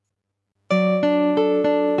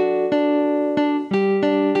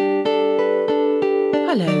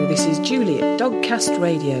Julie at Dogcast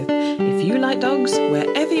Radio. If you like dogs,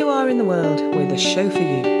 wherever you are in the world, we're the show for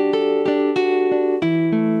you.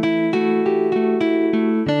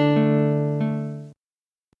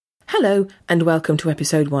 Hello and welcome to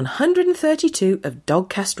episode 132 of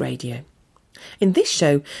Dogcast Radio. In this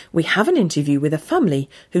show, we have an interview with a family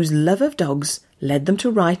whose love of dogs led them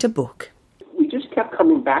to write a book. We just kept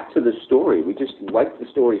coming back to the story. We just liked the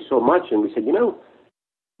story so much, and we said, we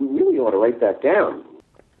really ought to write that down.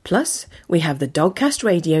 Plus, we have the Dogcast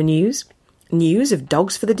Radio news of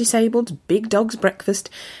Dogs for the Disabled, Big Dogs Breakfast,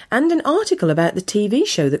 and an article about the TV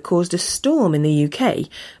show that caused a storm in the UK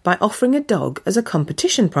by offering a dog as a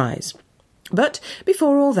competition prize. But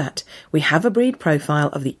before all that, we have a breed profile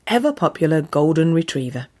of the ever-popular Golden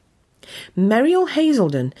Retriever. Meriel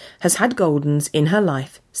Hazelden has had Goldens in her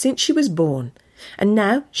life since she was born, and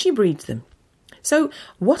now she breeds them. So,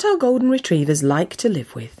 what are Golden Retrievers like to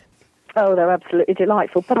live with? Oh, they're absolutely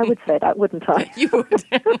delightful, but I would say that, wouldn't I? You would.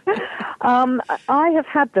 I have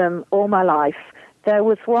had them all my life. There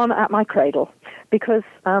was one at my cradle because,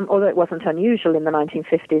 although it wasn't unusual in the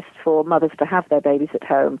 1950s for mothers to have their babies at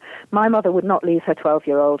home, my mother would not leave her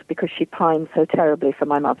 12-year-old because she pined so terribly for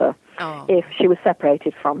my mother if she was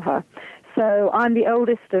separated from her. So I'm the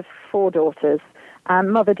oldest of 4 daughters,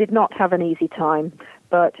 and Mother did not have an easy time.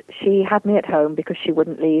 But she had me at home because she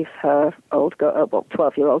wouldn't leave her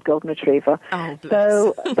 12-year-old Golden Retriever. Oh, bless.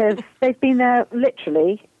 So they've been there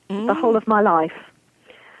literally the whole of my life.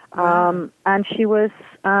 And she lived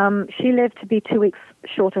to be 2 weeks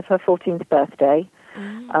short of her 14th birthday.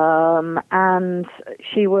 And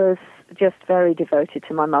she was just very devoted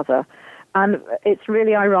to my mother. And it's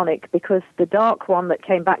really ironic because the dark one that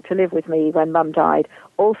came back to live with me when Mum died,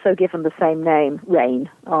 also given the same name, Rain,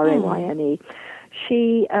 R-A-Y-N-E,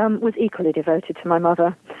 she was equally devoted to my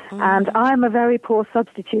mother. And I'm a very poor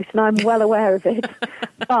substitute, and I'm well aware of it.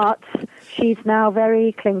 But she's now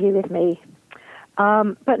very clingy with me.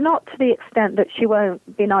 But not to the extent that she won't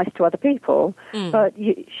be nice to other people. But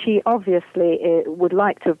she obviously would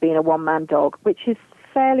like to have been a one-man dog, which is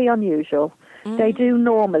fairly unusual. They do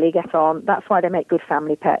normally get on. That's why they make good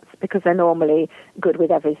family pets, because they're normally good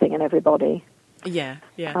with everything and everybody. Yeah.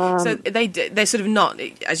 So they're sort of not,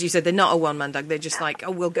 as you said, they're not a one-man dog. They're just like,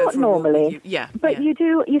 we'll go for normally. a walk with you. Yeah. But you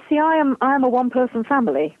see, I am a one-person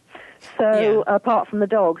family. So apart from the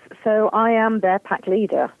dogs, so I am their pack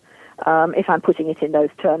leader. If I'm putting it in those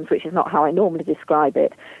terms, which is not how I normally describe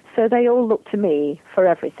it. So they all look to me for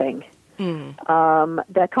everything.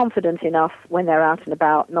 They're confident enough when they're out and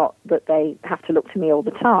about, not that they have to look to me all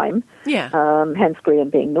the time. Hence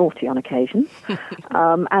Graham being naughty on occasion,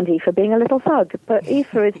 and Aoife being a little thug. But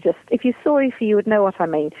Aoife is just, if you saw Aoife, you would know what I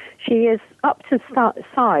mean. She is up to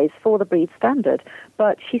size for the breed standard,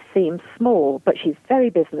 but she seems small, but she's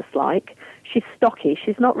very businesslike. She's stocky.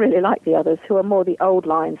 She's not really like the others, who are more the old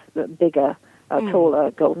lines, the bigger,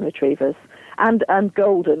 taller Golden Retrievers. And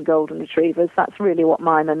golden Retrievers, that's really what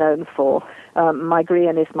mine are known for. My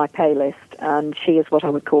Grian is my palest, and she is what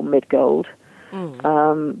I would call mid-gold.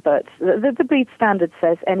 But the breed standard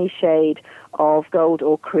says any shade of gold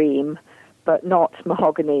or cream, but not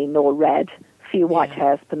mahogany nor red. Few white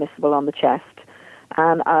hairs permissible on the chest.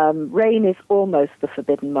 And Rain is almost the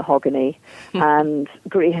forbidden mahogany, and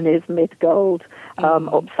Grian is mid-gold.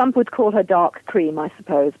 Some would call her dark cream, I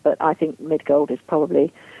suppose, but I think mid-gold is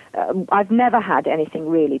probably... I've never had anything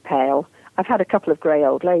really pale. I've had a couple of grey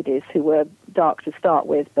old ladies who were dark to start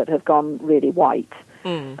with, but have gone really white.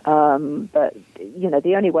 But,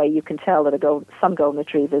 the only way you can tell that some Golden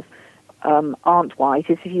Retrievers aren't white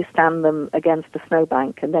is if you stand them against a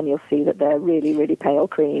snowbank, and then you'll see that they're really, really pale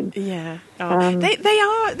cream. Yeah.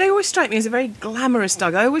 They always strike me as a very glamorous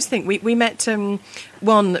dog. I always think we met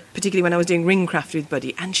one, particularly when I was doing Ringcraft with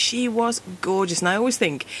Buddy, and she was gorgeous. And I always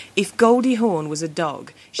think if Goldie Hawn was a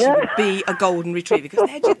dog, she would be a Golden Retriever, because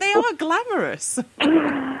they are glamorous.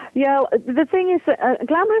 Yeah, the thing is,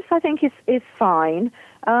 glamorous I think is fine.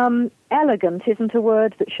 Elegant isn't a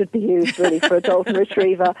word that should be used really for a Golden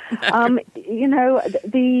Retriever. The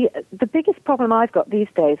biggest problem I've got these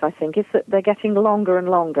days, I think, is that they're getting longer and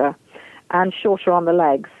longer and shorter on the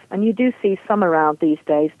legs. And you do see some around these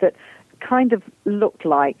days that kind of look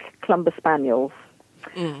like Clumber Spaniels.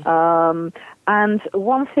 And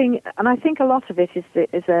one thing, and I think a lot of it is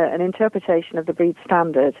an interpretation of the breed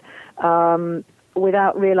standard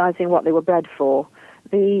without realizing what they were bred for.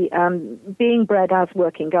 Being bred as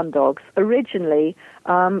working gun dogs, originally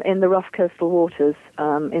in the rough coastal waters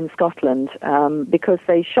in Scotland, because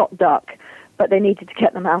they shot duck, but they needed to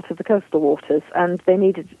get them out of the coastal waters, and they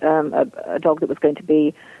needed a dog that was going to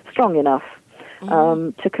be strong enough.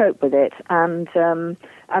 to cope with it. And,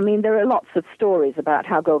 I mean, there are lots of stories about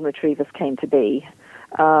how golden retrievers came to be.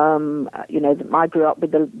 I grew up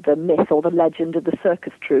with the myth or the legend of the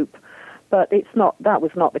circus troupe, but that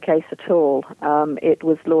was not the case at all. It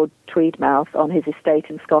was Lord Tweedmouth on his estate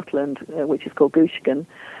in Scotland, which is called Gooshgan,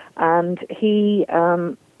 and he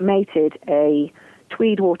mated a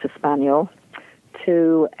Tweed Water Spaniel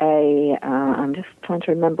to I'm just trying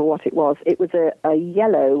to remember what it was. It was a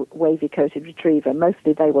yellow wavy-coated retriever.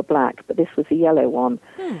 Mostly they were black, but this was a yellow one.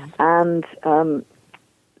 And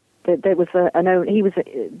there was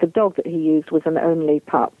the dog that he used was an only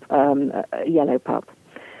pup, a yellow pup.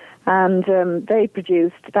 And they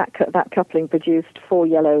produced, that coupling produced 4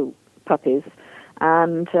 yellow puppies,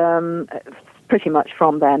 and pretty much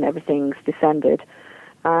from then everything's descended.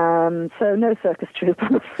 So no circus troupe,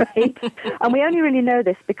 I'm afraid. And we only really know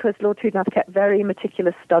this because Lord Tweedmouth kept very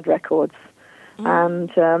meticulous stud records.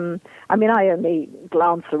 And, I mean, I only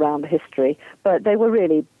glance around the history, but they were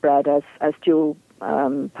really bred as dual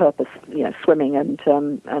purpose, swimming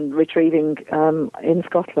and retrieving in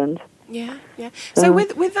Scotland. Yeah. So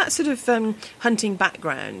with that sort of hunting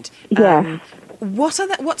background,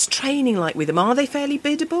 what's training like with them? Are they fairly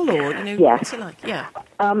biddable, or what's it like? Yeah.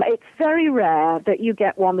 It's very rare that you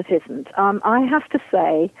get one that isn't. I have to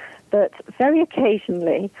say that very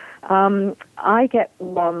occasionally I get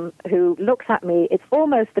one who looks at me. It's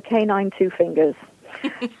almost the canine two fingers.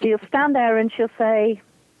 She'll stand there and she'll say,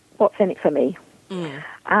 "What's in it for me?"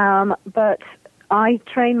 But I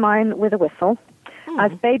train mine with a whistle.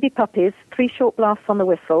 As baby puppies, 3 short blasts on the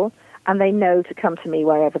whistle, and they know to come to me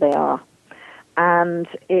wherever they are. And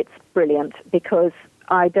it's brilliant because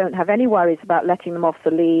I don't have any worries about letting them off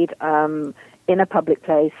the lead in a public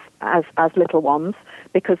place as little ones,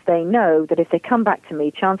 because they know that if they come back to me,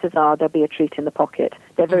 chances are there'll be a treat in the pocket.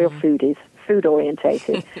 They're very foodies,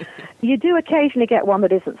 food-orientated. You do occasionally get one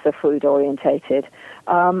that isn't so food-orientated.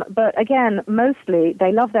 But again, mostly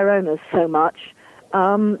they love their owners so much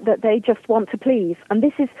that they just want to please. And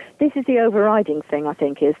this is the overriding thing, I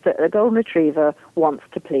think, is that a golden retriever wants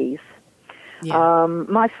to please. Yeah.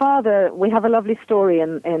 My father, we have a lovely story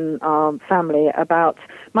in our family about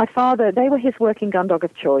my father. They were his working gun dog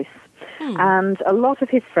of choice. And a lot of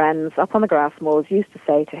his friends up on the Grassmoors used to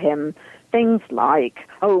say to him things like,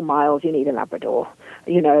 "Oh, Miles, you need a Labrador.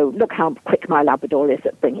 Look how quick my Labrador is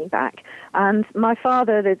at bringing back." And my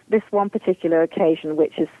father, there's this one particular occasion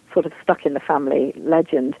which is sort of stuck in the family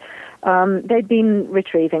legend. They'd been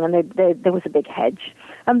retrieving, and there was a big hedge,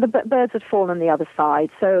 and the birds had fallen on the other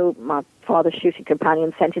side. So my father's shooting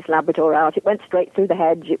companion sent his Labrador out. It went straight through the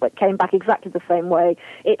hedge. It came back exactly the same way.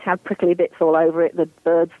 It had prickly bits all over it. The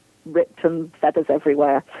birds ripped and feathers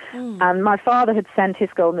everywhere. And my father had sent his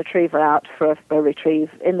golden retriever out for a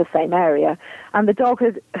retrieve in the same area, and the dog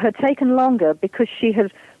had taken longer because she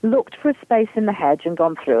had looked for a space in the hedge and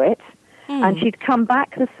gone through it, and she'd come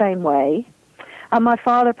back the same way. And my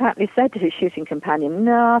father apparently said to his shooting companion,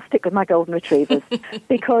 "No, I'll stick with my golden retrievers,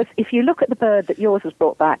 because if you look at the bird that yours has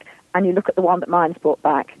brought back and you look at the one that mine's brought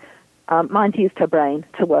back, mine's used her brain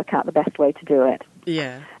to work out the best way to do it."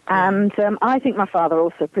 Yeah. And I think my father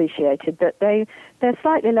also appreciated that they're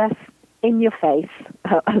slightly less in your face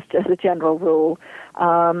as a general rule.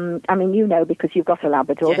 I mean, because you've got a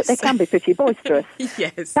Labrador, that they can be pretty boisterous.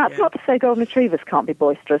 Yes. That's not to say golden retrievers can't be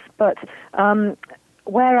boisterous, but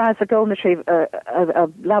whereas a golden retriever, a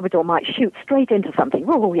Labrador might shoot straight into something.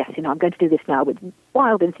 Oh, yes, I'm going to do this now with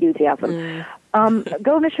wild enthusiasm.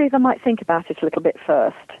 Golden retriever might think about it a little bit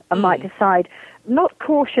first and might decide, not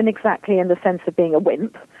caution exactly in the sense of being a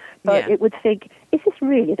wimp, but it would think, is this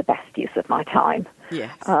really the best use of my time?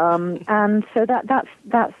 Yes. And so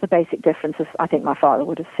that's the basic difference, as I think my father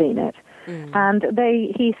would have seen it. And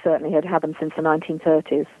he certainly had them since the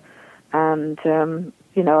 1930s. And,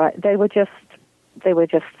 they were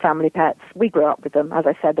just family pets. We grew up with them. As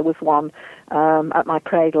I said, there was one at my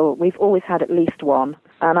cradle. We've always had at least one,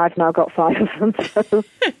 and I've now got 5 of them. So.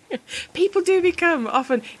 People do become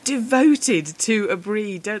often devoted to a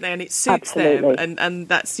breed, don't they? And it suits Absolutely. them. And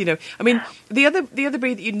that's, I mean, the other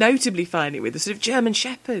breed that you notably find it with are sort of German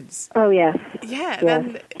Shepherds. Oh, yes. Yeah, yes.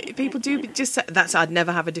 And people do just say, I'd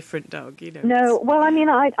never have a different dog, No, well, I mean,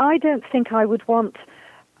 I don't think I would want...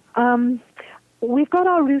 we've got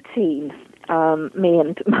our routine, me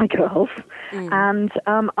and my girls, and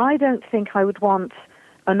I don't think I would want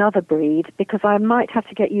another breed because I might have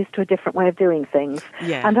to get used to a different way of doing things.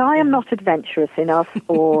 Yeah, and I am not adventurous enough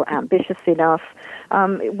or ambitious enough.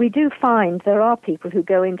 We do find there are people who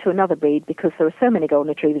go into another breed because there are so many golden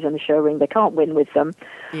retrievers in the show ring, they can't win with them.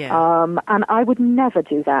 Yeah. And I would never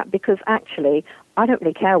do that because actually I don't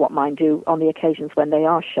really care what mine do on the occasions when they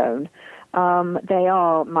are shown. They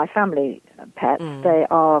are my family pets. They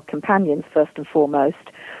are companions first and foremost.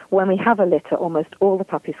 When we have a litter, almost all the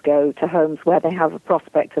puppies go to homes where they have a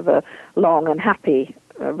prospect of a long and happy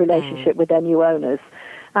relationship with their new owners.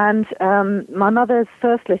 And my mother's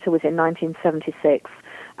first litter was in 1976,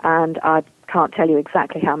 and I can't tell you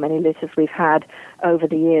exactly how many litters we've had over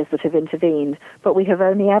the years that have intervened, but we have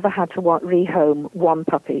only ever had to rehome one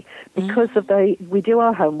puppy because we do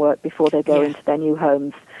our homework before they go into their new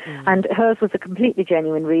homes. And hers was a completely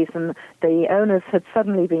genuine reason. The owners had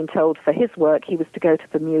suddenly been told for his work he was to go to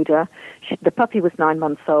Bermuda. The puppy was 9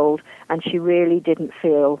 months old, and she really didn't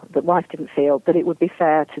feel, the wife didn't feel, that it would be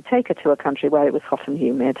fair to take her to a country where it was hot and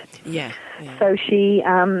humid. So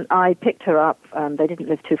I picked her up. They didn't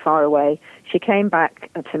live too far away. She came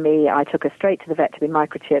back to me. I took her straight to the vet to be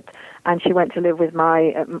microchipped, and she went to live with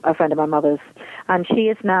a friend of my mother's. And she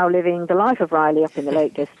is now living the life of Riley up in the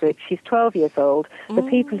Lake District. She's 12 years old. The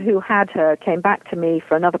people who had her came back to me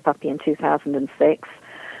for another puppy in 2006.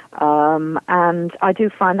 And I do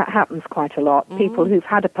find that happens quite a lot. People who've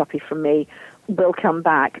had a puppy from me will come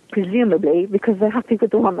back, presumably because they're happy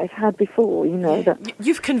with the one they've had before, you know.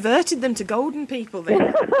 You've converted them to golden people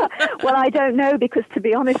then. Well, I don't know, because to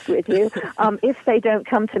be honest with you, if they don't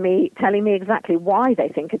come to me telling me exactly why they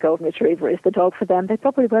think a golden retriever is the dog for them, they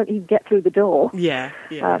probably won't even get through the door.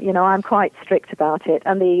 You know, I'm quite strict about it.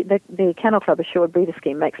 And the Kennel Club Assured Breeder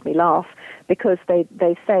Scheme makes me laugh, because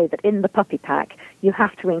they say that in the puppy pack you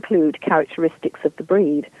have to include characteristics of the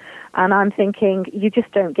breed. And I'm thinking, you just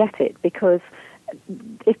don't get it, because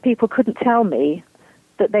if people couldn't tell me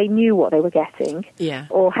that they knew what they were getting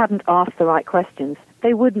or hadn't asked the right questions,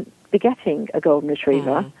 they wouldn't be getting a golden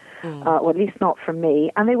retriever, or at least not from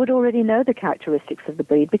me, and they would already know the characteristics of the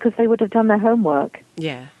breed because they would have done their homework.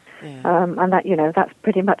 And that, you know, that's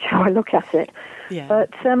pretty much how I look at it. But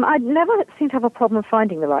I never seem to have a problem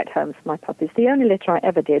finding the right homes for my puppies. The only litter I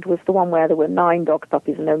ever did was the one where there were 9 dog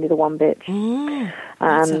puppies and only the one bitch.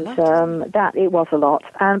 And that, it was a lot.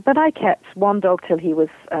 But I kept one dog till he was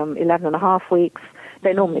 11 and a half weeks.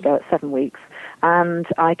 They normally go at 7 weeks. And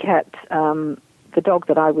I kept the dog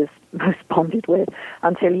that I was most bonded with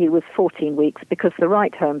until he was 14 weeks, because the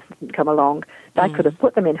right homes didn't come along. I could have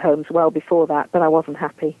put them in homes well before that, but I wasn't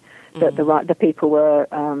happy that the people were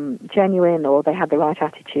genuine, or they had the right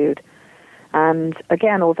attitude. And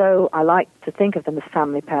again, although I like to think of them as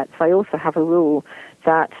family pets, I also have a rule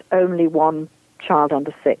that only one child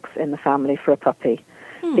under 6 in the family for a puppy.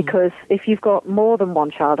 Because if you've got more than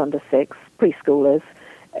one child under 6, preschoolers,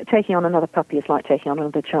 taking on another puppy is like taking on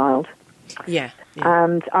another child.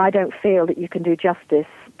 And I don't feel that you can do justice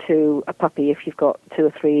to a puppy if you've got 2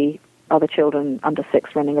 or 3 other children under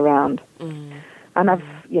 6 running around. And I've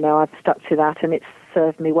stuck to that, and it's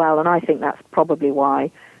served me well. And I think that's probably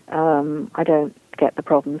why I don't get the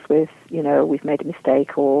problems with, you know, we've made a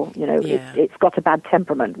mistake, or, you know, it's got a bad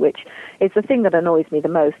temperament, which is the thing that annoys me the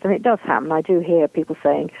most. And it does happen. I do hear people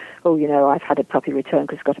saying, oh, you know, I've had a puppy return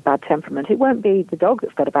because it's got a bad temperament. It won't be the dog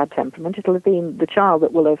that's got a bad temperament. It'll have been the child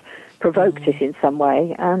that will have provoked it in some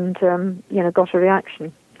way and, you know, got a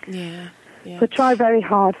reaction. So try very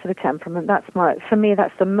hard for the temperament. For me,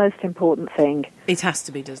 that's the most important thing. It has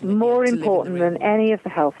to be, doesn't it? More important than any of the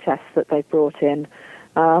health tests that they've brought in.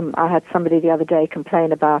 I had somebody the other day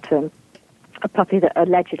complain about a puppy that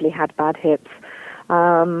allegedly had bad hips.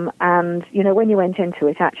 And, you know, when you went into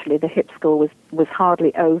it, actually, the hip score was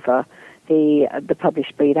hardly over the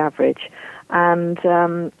published breed average. And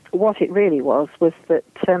what it really was that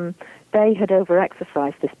they had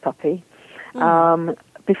over-exercised this puppy.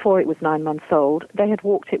 Before it was 9 months old. They had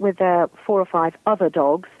walked it with their 4 or 5 other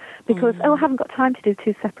dogs because, I haven't got time to do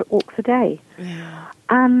 2 separate walks a day.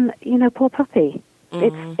 And, you know, poor puppy.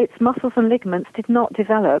 Its muscles and ligaments did not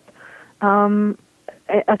develop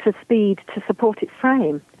at a speed to support its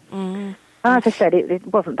frame. As I said, it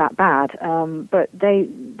wasn't that bad, but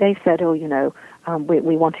they said, oh, you know,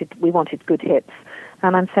 we wanted good hips.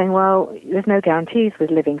 And I'm saying, well, there's no guarantees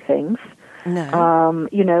with living things. No.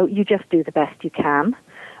 You know, you just do the best you can.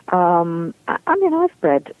 I mean, I've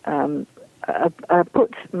bred, I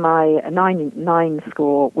put my 9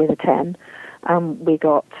 score with a 10. We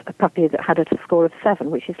got a puppy that had a score of 7,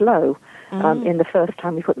 which is low, in the first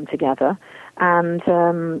time we put them together. And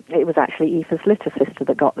it was actually Aoife's litter sister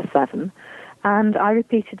that got the 7. And I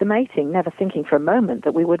repeated the mating, never thinking for a moment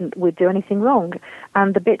that we'd do anything wrong.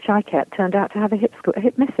 And the bitch I kept turned out to have a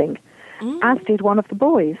hip missing, as did one of the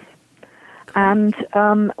boys. And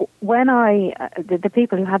when the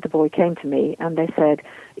people who had the boy came to me and they said,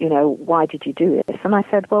 you know, why did you do this? And I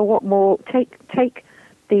said, well, what more? Take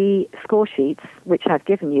the score sheets, which I've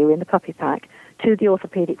given you in the puppy pack, to the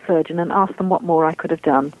orthopedic surgeon and ask them what more I could have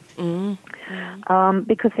done.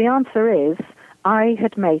 Because the answer is, I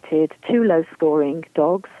had mated 2 low-scoring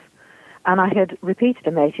dogs, and I had repeated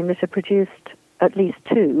a mating that had produced at least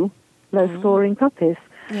 2 low-scoring puppies.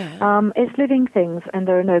 Yeah. It's living things, and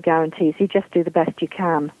there are no guarantees. You just do the best you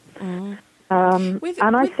can.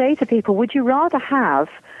 I say to people, would you rather have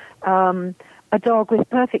a dog with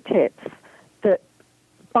perfect hips that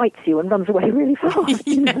bites you and runs away really fast?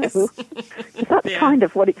 You know? That's kind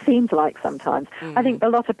of what it seems like sometimes. I think a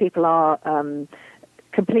lot of people are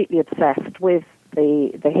completely obsessed with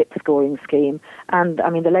the hip scoring scheme, and I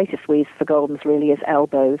mean the latest wheeze for Goldens really is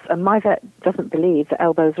elbows, and my vet doesn't believe that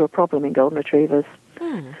elbows are a problem in Golden Retrievers.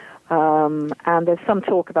 And there's some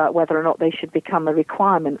talk about whether or not they should become a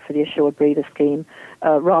requirement for the Assured Breeder Scheme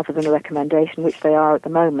rather than a recommendation, which they are at the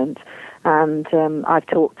moment. And I've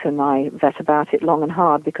talked to my vet about it long and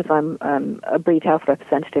hard because I'm a breed health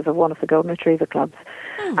representative of one of the Golden Retriever clubs,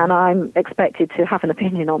 and I'm expected to have an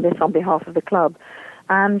opinion on this on behalf of the club.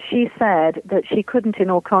 And she said that she couldn't in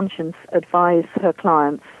all conscience advise her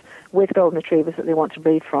clients with Golden Retrievers that they want to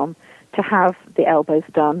breed from to have the elbows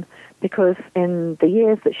done, because in the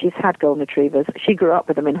years that she's had Golden Retrievers, she grew up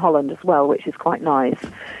with them in Holland as well, which is quite nice.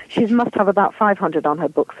 She must have about 500 on her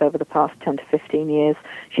books over the past 10 to 15 years.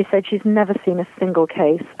 She said she's never seen a single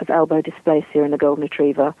case of elbow dysplasia in a Golden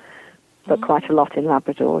Retriever, but quite a lot in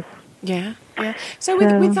Labradors. Yeah. So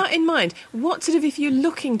with that in mind, what sort of, if you're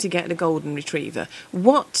looking to get a Golden Retriever,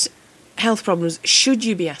 what health problems should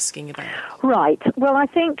you be asking about? Right. Well, I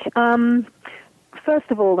think, first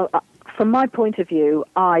of all, from my point of view,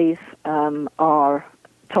 eyes are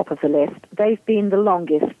top of the list. They've been the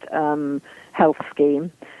longest health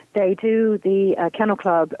scheme. They do the Kennel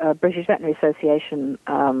Club, British Veterinary Association,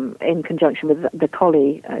 in conjunction with the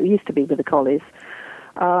Collie, used to be with the Collies,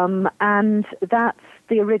 and that's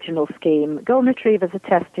the original scheme. Golden Retrievers are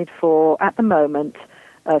tested for, at the moment,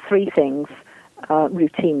 3 things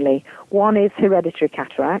routinely. One is hereditary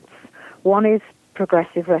cataracts, one is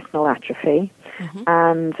progressive retinal atrophy,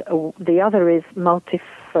 and the other is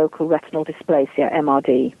multifocal retinal dysplasia,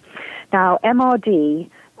 MRD. Now, MRD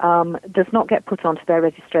does not get put onto their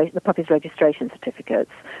registration, the puppy's registration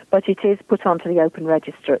certificates, but it is put onto the open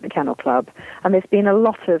register at the Kennel Club. And there's been a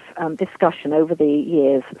lot of discussion over the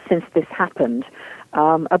years since this happened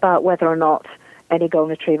about whether or not any Golden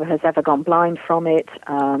Retriever has ever gone blind from it,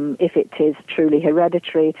 if it is truly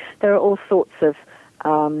hereditary. There are all sorts of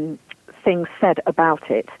things said about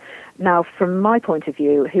it. Now, from my point of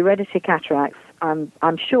view, hereditary cataracts,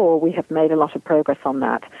 I'm sure we have made a lot of progress on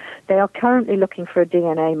that. They are currently looking for a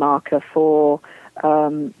DNA marker for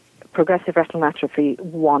progressive retinal atrophy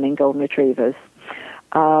 1 in Golden Retrievers.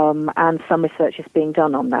 And some research is being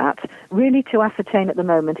done on that, really to ascertain at the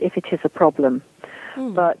moment if it is a problem.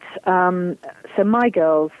 But, so my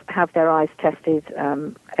girls have their eyes tested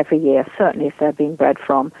every year, certainly if they're being bred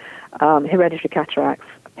from hereditary cataracts,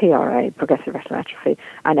 PRA, progressive retinal atrophy,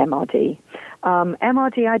 and MRD.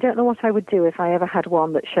 MRD, I don't know what I would do if I ever had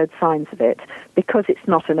one that showed signs of it, because it's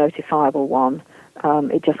not a notifiable one.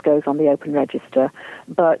 It just goes on the open register.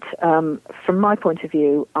 But from my point of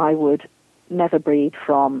view, I would never breed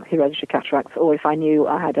from hereditary cataracts, or if I knew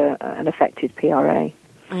I had an affected PRA.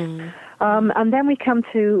 And then we come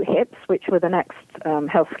to hips, which were the next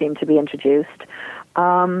health scheme to be introduced.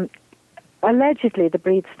 Allegedly, the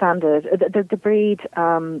breed standard, the breed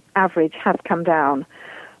average has come down,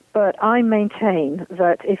 but I maintain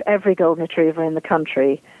that if every Golden Retriever in the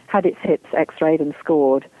country had its hips x-rayed and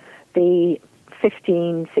scored, the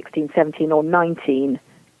 15, 16, 17, or 19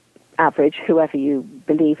 average, whoever you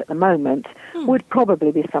believe at the moment, would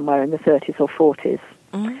probably be somewhere in the 30s or 40s.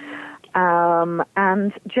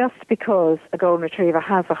 And just because a Golden Retriever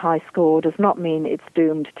has a high score does not mean it's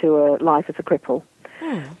doomed to a life as a cripple.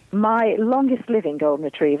 My longest living Golden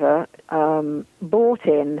Retriever, bought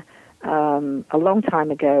in a long time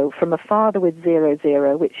ago from a father with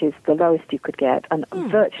 0-0, which is the lowest you could get, and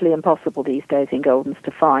virtually impossible these days in Goldens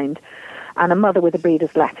to find, and a mother with a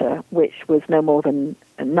breeder's letter, which was no more than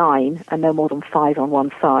 9 and no more than 5 on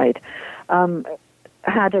one side.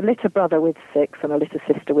 Had a litter brother with 6 and a litter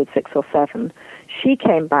sister with 6 or 7. She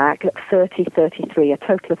came back at 30, 33, a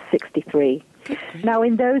total of 63. Now,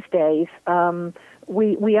 in those days,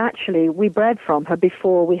 we bred from her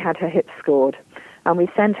before we had her hips scored, and we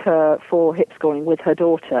sent her for hip scoring with her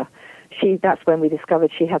daughter. That's when we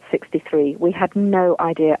discovered she had 63. We had no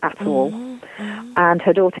idea at all. And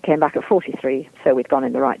her daughter came back at 43, so we'd gone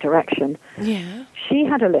in the right direction. Yeah. She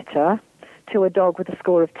had a litter to a dog with a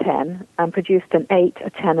score of 10 and produced an 8, a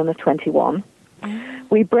 10, and a 21.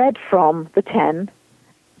 We bred from the 10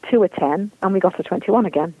 to a 10, and we got a 21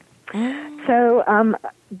 again. So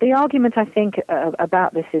the argument, I think,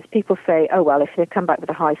 about this is people say, oh, well, if they come back with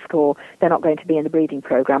a high score, they're not going to be in the breeding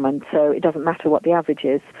program, and so it doesn't matter what the average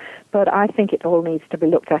is. But I think it all needs to be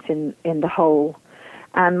looked at in the whole.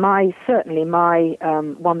 And certainly my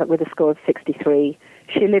one that with a score of 63,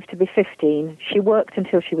 she lived to be 15. She worked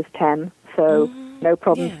until she was 10, so no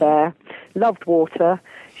problems there. Loved water.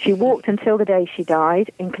 She walked until the day she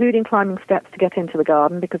died, including climbing steps to get into the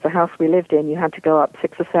garden, because the house we lived in, you had to go up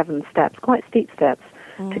 6 or 7 steps, quite steep steps,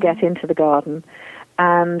 to get into the garden,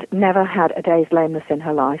 and never had a day's lameness in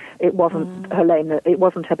her life. It wasn't her lameness. It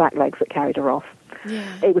wasn't her back legs that carried her off.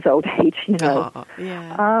 Yeah. It was old age, you know. Oh,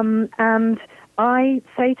 yeah. And I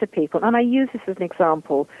say to people, and I use this as an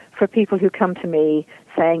example for people who come to me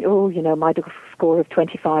saying, oh, you know, my score of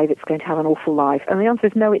 25, it's going to have an awful life. And the answer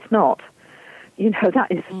is no, it's not. You know,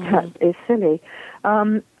 that is silly.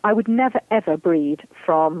 I would never, ever breed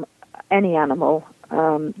from any animal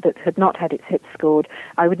that had not had its hips scored.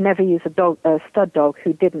 I would never use a stud dog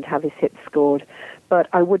who didn't have his hips scored. But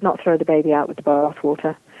I would not throw the baby out with the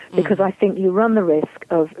bathwater, because I think you run the risk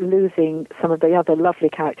of losing some of the other lovely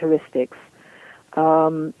characteristics.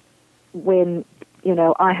 When, you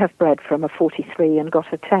know, I have bred from a 43 and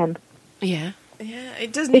got a 10. Yeah. Yeah,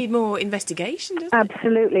 it does need more investigation, doesn't it?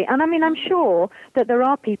 Absolutely. And I mean, I'm sure that there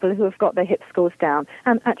are people who have got their hip scores down,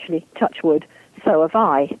 and actually, touch wood, so have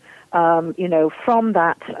I. You know, from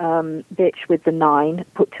that bitch with the 9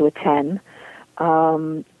 put to a 10,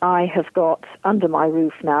 I have got under my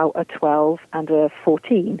roof now a 12 and a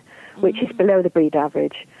 14, which is below the breed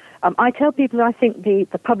average. I tell people I think the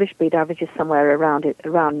published breed average is somewhere around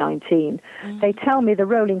 19. They tell me the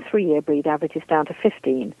rolling 3-year breed average is down to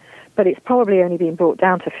 15. But it's probably only been brought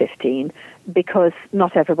down to 15 because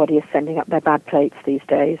not everybody is sending up their bad plates these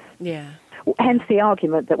days. Yeah. Hence the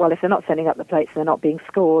argument that, well, if they're not sending up the plates and they're not being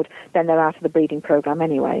scored, then they're out of the breeding program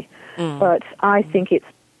anyway. But I think it's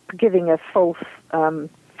giving a false,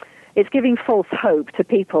 it's giving false hope to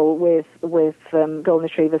people with golden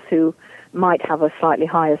retrievers who might have a slightly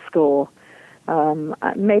higher score.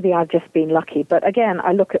 Maybe I've just been lucky, but again,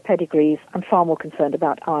 I look at pedigrees. I'm far more concerned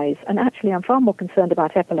about eyes, and actually I'm far more concerned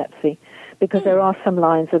about epilepsy, because there are some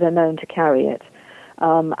lines that are known to carry it.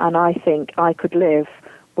 And I think I could live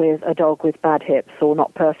with a dog with bad hips or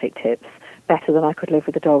not perfect hips better than I could live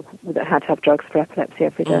with a dog that had to have drugs for epilepsy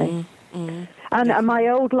every day. And my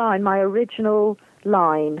old line, my original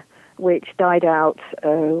line, which died out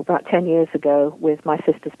about 10 years ago with my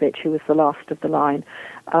sister's bitch, who was the last of the line,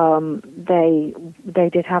 they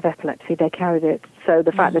did have epilepsy. They carried it. So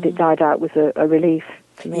the fact that it died out was a relief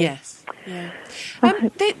to me. Yes. Yeah.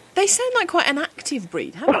 They sound like quite an active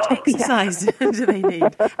breed. How much exercise do they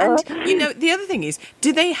need? And, you know, the other thing is,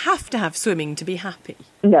 do they have to have swimming to be happy?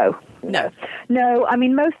 No. I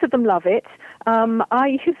mean, most of them love it.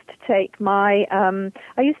 I used to take my,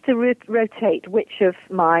 I used to rotate which of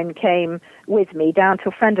mine came with me down to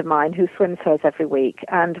a friend of mine who swims hers every week.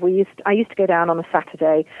 And I used to go down on a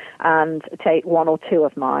Saturday and take 1 or 2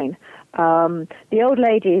 of mine. The old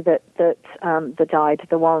lady that died,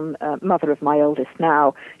 the one mother of my oldest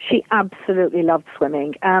now, she absolutely loved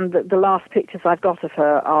swimming, and the last pictures I've got of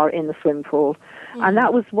her are in the swimming pool. And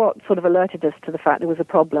that was what sort of alerted us to the fact there was a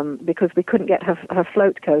problem, because we couldn't get her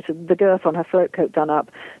float coat, the girth on her float coat done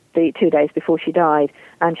up the 2 days before she died,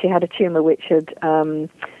 and she had a tumour which had,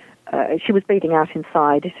 she was bleeding out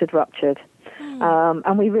inside, it had ruptured.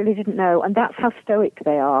 And we really didn't know, and that's how stoic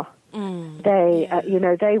they are. They, you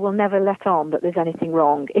know, they will never let on that there's anything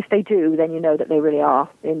wrong. If they do, then you know that they really are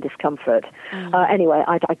in discomfort. Anyway,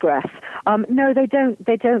 I digress. No, they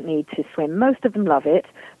don't need to swim. Most of them love it,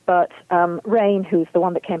 but Rain, who's the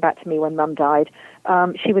one that came back to me when Mum died,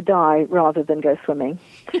 she would die rather than go swimming.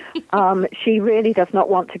 She really does not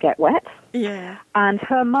want to get wet. Yeah. And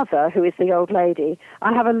her mother, who is the old lady,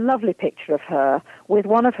 I have a lovely picture of her with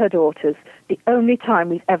one of her daughters, the only time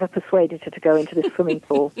we've ever persuaded her to go into this swimming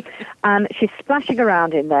pool. And she's splashing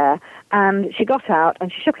around in there, and she got out and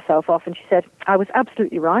she shook herself off and she said, I was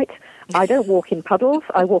absolutely right. I don't walk in puddles,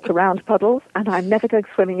 I walk around puddles, and I'm never going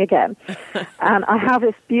swimming again. And I have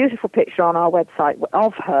this beautiful picture on our website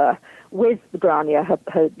of her with Grania,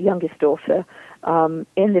 her youngest daughter,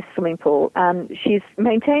 in this swimming pool, and she's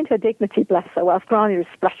maintained her dignity, bless her, whilst Grania is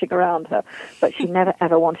splashing around her, but she never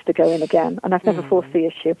ever wanted to go in again, and I've never forced the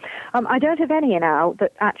issue. I don't have any now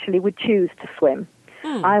that actually would choose to swim.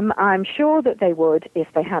 I'm sure that they would if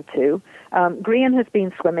they had to. Grian has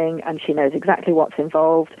been swimming and she knows exactly what's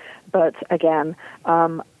involved, But again,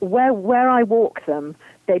 where I walk them,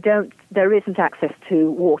 there isn't access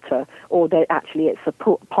to water, or it's a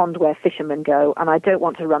pond where fishermen go, and I don't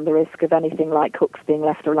want to run the risk of anything like hooks being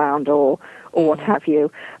left around or what have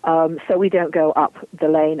you. So we don't go up the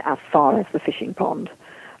lane as far as the fishing pond.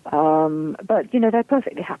 But they're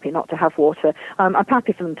perfectly happy not to have water. I'm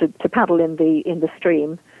happy for them to paddle in the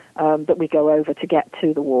stream that we go over to get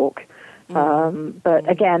to the walk. But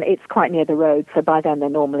again, it's quite near the road, so by then they're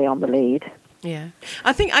normally on the lead. Yeah,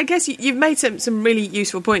 I guess you've made some really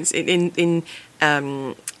useful points in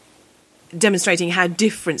demonstrating how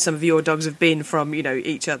different some of your dogs have been from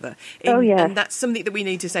each other. And that's something that we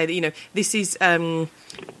need to say, that this is we're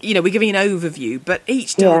giving an overview, but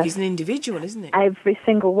each dog is an individual, isn't it? Every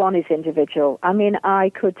single one is individual. I mean,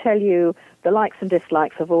 I could tell you the likes and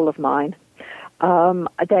dislikes of all of mine.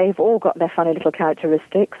 They've all got their funny little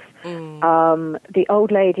characteristics. The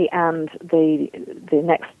old lady and the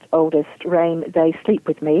next oldest, Rain, they sleep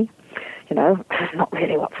with me. Not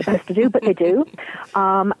really what they're supposed to do, but they do.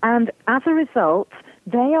 And as a result,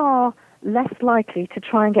 they are less likely to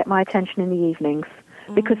try and get my attention in the evenings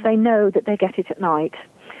because they know that they get it at night.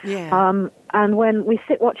 Yeah. And when we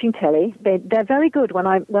sit watching telly, they're very good when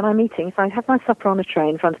I'm eating. If I have my supper on a tray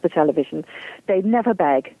in front of the television, they never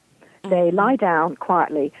beg. They lie down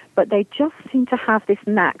quietly, but they just seem to have this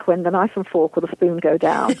knack when the knife and fork or the spoon go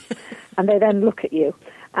down, and they then look at you.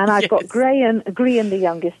 And I've got Grian, the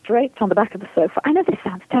youngest, draped on the back of the sofa. I know this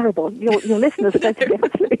sounds terrible. Your listeners are going to be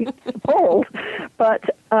absolutely appalled. But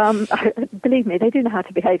believe me, they do know how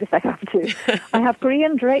to behave if they have to. I have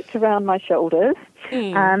Grian draped around my shoulders,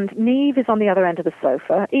 and Neve is on the other end of the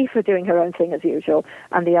sofa. Aoife doing her own thing as usual,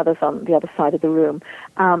 and the others on the other side of the room.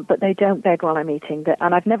 But they don't beg while I'm eating.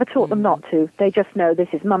 And I've never taught them not to. They just know this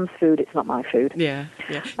is Mum's food, it's not my food. Yeah,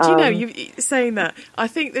 yeah. Do you saying that, I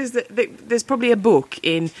think there's probably a book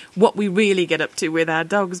in what we really get up to with our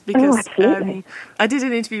dogs, because I did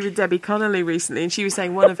an interview with Debbie Connolly recently, and she was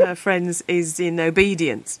saying one of her friends is in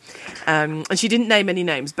obedience, and she didn't name any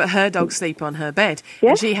names, but her dogs sleep on her bed,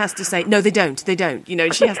 and she has to say, no, they don't,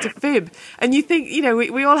 she has to fib, and you think,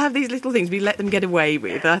 we all have these little things we let them get away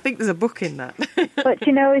with. I think there's a book in that. But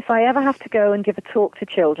if I ever have to go and give a talk to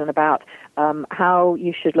children about how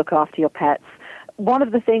you should look after your pets, one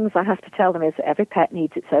of the things I have to tell them is that every pet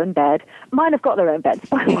needs its own bed. Mine have got their own beds,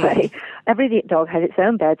 by the way. Every dog has its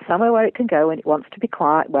own bed, somewhere where it can go when it wants to be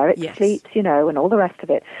quiet, where it sleeps, and all the rest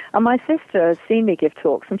of it. And my sister has seen me give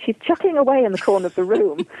talks, and she's chuckling away in the corner of the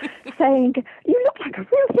room, saying, you look like a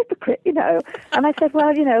real hypocrite, And I said,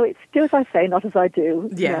 well, it's do as I say, not as I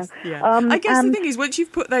do. Yes, yeah. I guess the thing is, once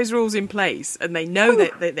you've put those rules in place, and they know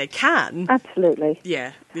that they can... Absolutely.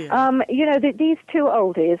 Yeah. These two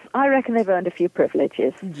oldies, I reckon they've earned a few privileges.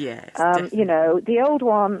 Yes. The old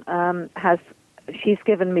one she's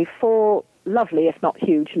given me 4 lovely, if not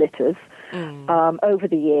huge, litters over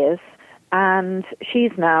the years, and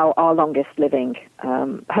she's now our longest living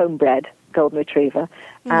homebred golden retriever.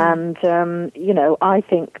 And I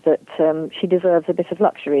think that she deserves a bit of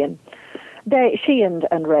luxury, and she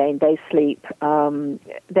and Rain, they sleep.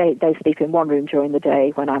 They sleep in one room during the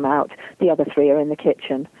day when I'm out. The other 3 are in the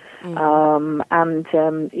kitchen. They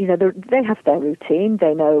have their routine.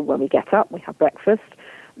 They know when we get up, we have breakfast.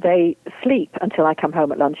 They sleep until I come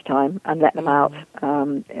home at lunchtime and let them out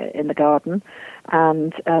in the garden.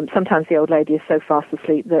 And sometimes the old lady is so fast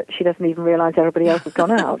asleep that she doesn't even realise everybody else has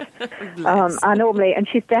gone out. And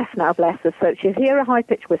she's deaf now, bless her, so she'll hear a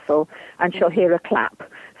high-pitched whistle and she'll hear a clap.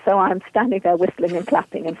 So I'm standing there whistling and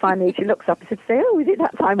clapping, and finally she looks up and says, oh, is it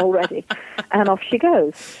that time already? And off she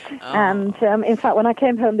goes. And in fact, when I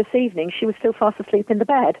came home this evening, she was still fast asleep in the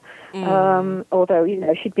bed, although,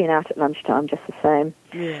 she'd been out at lunchtime just the same.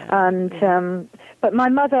 Yeah. And but my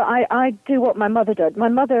mother, I do what my mother did. My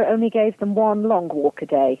mother only gave them one long walk a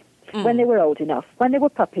day when they were old enough. When they were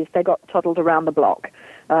puppies, they got toddled around the block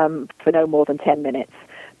for no more than 10 minutes.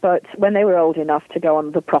 But when they were old enough to go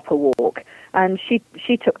on the proper walk, and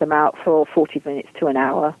she took them out for 40 minutes to an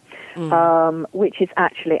hour, which is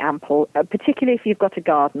actually ample, particularly if you've got a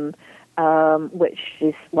garden, which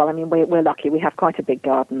is, we're lucky. We have quite a big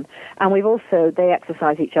garden. And they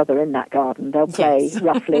exercise each other in that garden. They'll play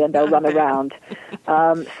roughly and they'll run around.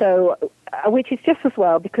 Which is just as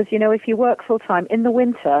well, because, if you work full-time in the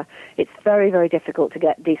winter, it's very, very difficult to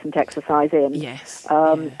get decent exercise in. Yes.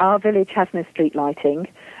 Our village has no street lighting,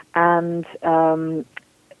 and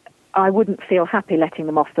I wouldn't feel happy letting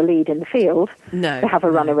them off the lead in the field to have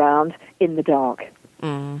a run around in the dark.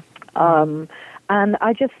 And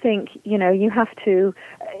I just think, you have to,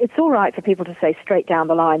 it's all right for people to say straight down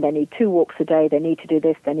the line, they need 2 walks a day, they need to do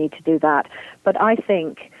this, they need to do that. But I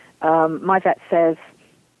think my vet says,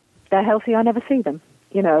 they're healthy, I never see them.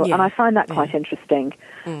 You know, Yeah. and I find that quite interesting.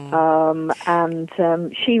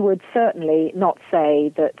 And she would certainly not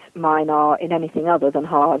say that mine are in anything other than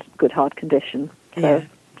good hard condition. So. Yeah.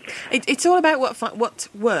 It's all about what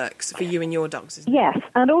works for you and your dogs, isn't it? Yes,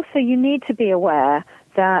 and also you need to be aware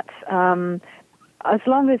that as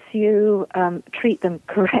long as you treat them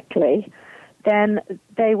correctly, then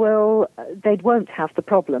they won't have the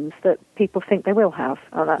problems that people think they will have.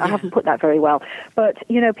 I haven't put that very well. But,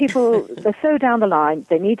 you know, people, they're so down the line,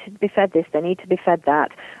 they need to be fed this, they need to be fed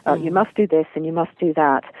that, you must do this and you must do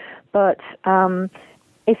that. But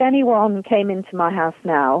if anyone came into my house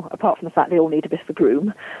now, apart from the fact they all need a bit of a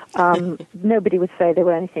groom, nobody would say they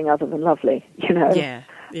were anything other than lovely, you know. Yeah.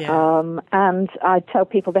 Yeah. And I tell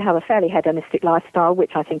people they have a fairly hedonistic lifestyle,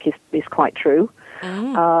 which I think is quite true.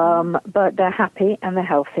 But they're happy and they're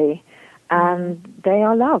healthy and they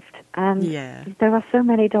are loved. And there are so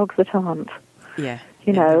many dogs that aren't. Yeah.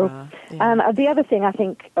 You know. Yeah. And the other thing I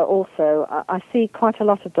think also, I see quite a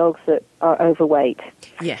lot of dogs that are overweight.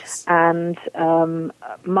 Yes. And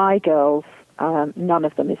my girls, none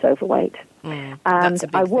of them is overweight. And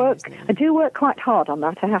I do work quite hard on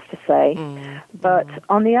that, I have to say. But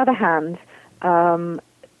on the other hand,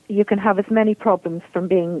 you can have as many problems from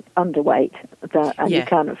being underweight as you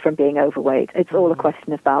can from being overweight. It's all a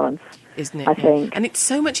question of balance, isn't it? I think. And it's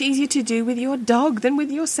so much easier to do with your dog than with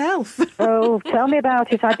yourself. Oh, tell me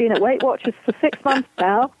about it. I've been at Weight Watchers for 6 months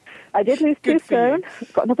now. I did lose 2 stone.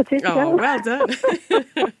 Got another 2 to go. Oh, well done.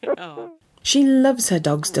 She loves her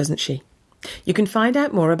dogs, doesn't she? You can find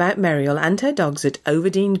out more about Meriel and her dogs at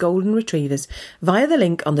Overdene Golden Retrievers via the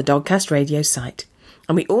link on the Dogcast Radio site.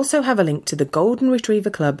 And we also have a link to the Golden Retriever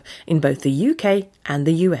Club in both the UK and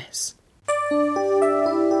the US.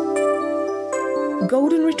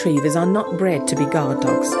 Golden Retrievers are not bred to be guard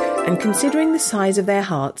dogs, and considering the size of their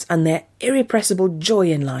hearts and their irrepressible joy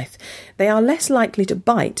in life, they are less likely to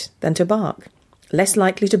bite than to bark, less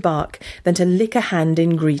likely to bark than to lick a hand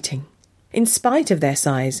in greeting. In spite of their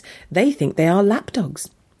size, they think they are lapdogs.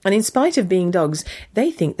 And in spite of being dogs, they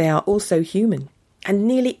think they are also human. And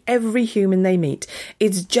nearly every human they meet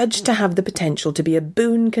is judged to have the potential to be a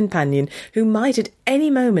boon companion who might at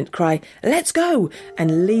any moment cry, "Let's go!"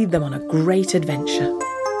 and lead them on a great adventure.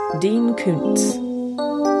 Dean Koontz.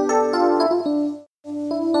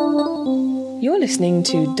 You're listening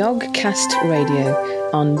to Dogcast Radio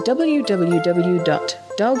on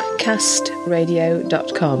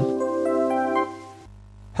www.dogcastradio.com.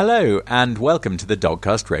 Hello and welcome to the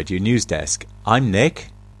Dogcast Radio News Desk. I'm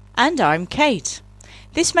Nick. And I'm Kate.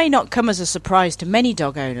 This may not come as a surprise to many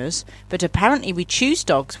dog owners, but apparently we choose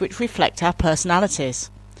dogs which reflect our personalities.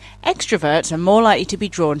 Extroverts are more likely to be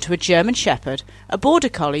drawn to a German Shepherd, a Border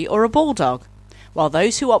Collie or a Bulldog, while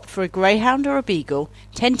those who opt for a Greyhound or a Beagle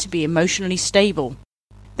tend to be emotionally stable.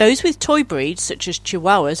 Those with toy breeds such as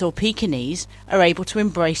Chihuahuas or Pekingese are able to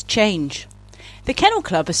embrace change. The Kennel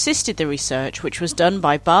Club assisted the research which was done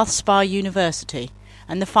by Bath Spa University,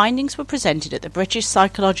 and the findings were presented at the British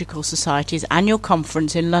Psychological Society's annual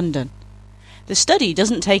conference in London. The study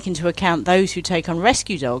doesn't take into account those who take on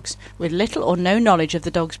rescue dogs with little or no knowledge of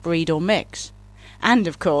the dog's breed or mix. And,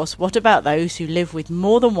 of course, what about those who live with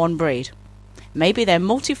more than one breed? Maybe they're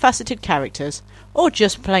multifaceted characters, or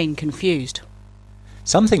just plain confused.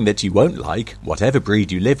 Something that you won't like, whatever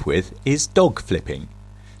breed you live with, is dog flipping.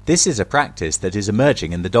 This is a practice that is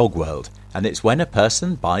emerging in the dog world, and it's when a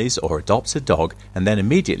person buys or adopts a dog and then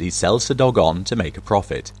immediately sells the dog on to make a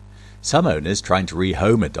profit. Some owners trying to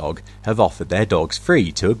rehome a dog have offered their dogs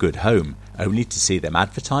free to a good home, only to see them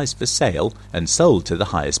advertised for sale and sold to the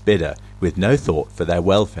highest bidder, with no thought for their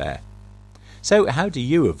welfare. So how do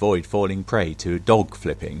you avoid falling prey to dog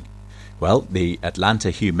flipping? Well, the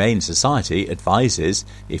Atlanta Humane Society advises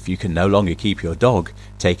if you can no longer keep your dog,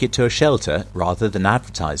 take it to a shelter rather than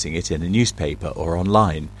advertising it in a newspaper or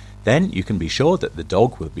online. Then you can be sure that the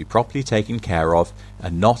dog will be properly taken care of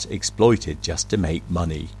and not exploited just to make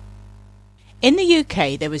money. In the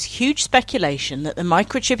UK, there was huge speculation that the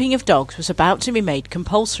microchipping of dogs was about to be made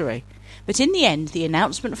compulsory. But in the end, the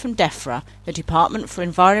announcement from DEFRA, the Department for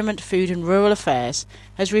Environment, Food and Rural Affairs,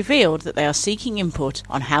 has revealed that they are seeking input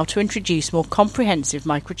on how to introduce more comprehensive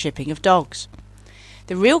microchipping of dogs.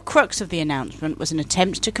 The real crux of the announcement was an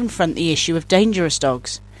attempt to confront the issue of dangerous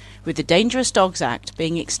dogs, with the Dangerous Dogs Act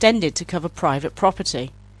being extended to cover private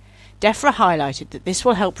property. DEFRA highlighted that this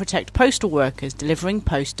will help protect postal workers delivering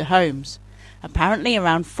post to homes. Apparently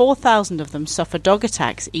around 4,000 of them suffer dog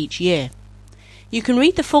attacks each year. You can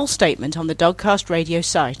read the full statement on the Dogcast Radio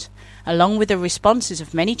site, along with the responses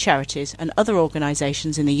of many charities and other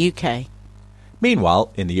organisations in the UK.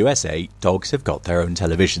 Meanwhile, in the USA, dogs have got their own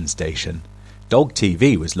television station. Dog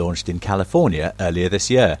TV was launched in California earlier this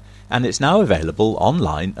year, and it's now available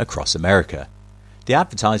online across America. The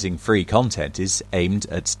advertising-free content is aimed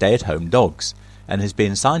at stay-at-home dogs and has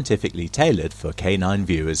been scientifically tailored for canine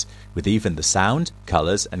viewers, with even the sound,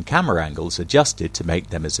 colours and camera angles adjusted to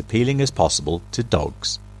make them as appealing as possible to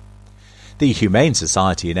dogs. The Humane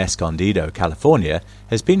Society in Escondido, California,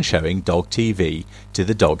 has been showing Dog TV to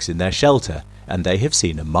the dogs in their shelter, and they have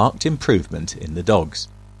seen a marked improvement in the dogs.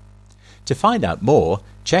 To find out more,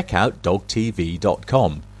 check out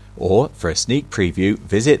dogtv.com, or for a sneak preview,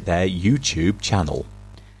 visit their YouTube channel.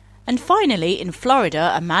 And finally, in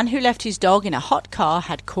Florida, a man who left his dog in a hot car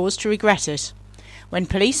had cause to regret it. When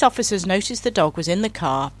police officers noticed the dog was in the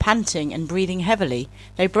car, panting and breathing heavily,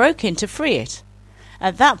 they broke in to free it.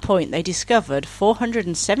 At that point, they discovered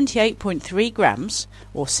 478.3 grams,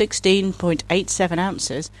 or 16.87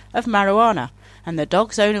 ounces, of marijuana, and the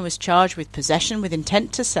dog's owner was charged with possession with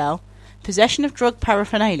intent to sell, possession of drug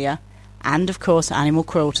paraphernalia, and, of course, animal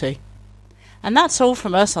cruelty. And that's all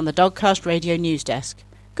from us on the Dogcast Radio News Desk.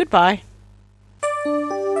 Goodbye.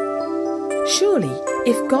 Surely,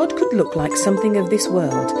 if God could look like something of this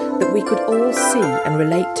world that we could all see and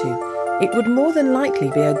relate to, it would more than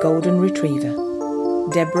likely be a golden retriever.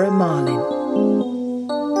 Deborah Marlin.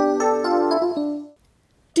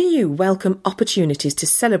 Do you welcome opportunities to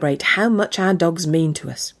celebrate how much our dogs mean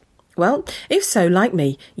to us? Well, if so, like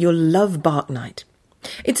me, you'll love Bark Night.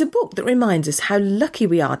 It's a book that reminds us how lucky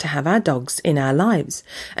we are to have our dogs in our lives,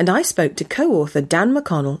 and I spoke to co-author Dan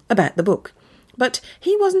McConnell about the book. But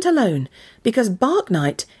he wasn't alone, because Bark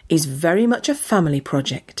Night is very much a family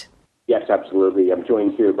project. Yes, absolutely. I'm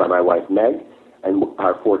joined here by my wife, Meg, and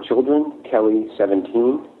our 4 children, Kelly,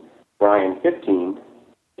 17, Brian, 15,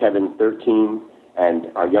 Kevin, 13, and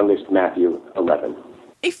our youngest, Matthew, 11.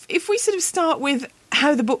 If we sort of start with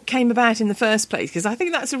how the book came about in the first place, because I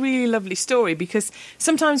think that's a really lovely story, because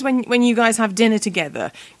sometimes when you guys have dinner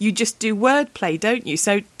together, you just do wordplay, don't you?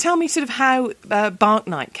 So tell me sort of how Bark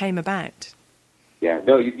Night came about. Yeah,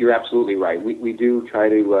 no, you're absolutely right. We do try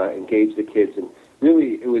to engage the kids, and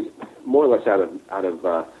really it was more or less out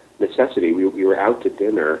of necessity. We were out to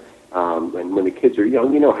dinner, and when the kids are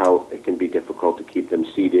young, you know how it can be difficult to keep them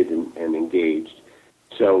seated and engaged.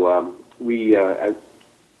 So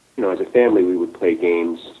as a family, we would play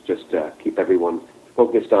games just to keep everyone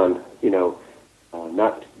focused on,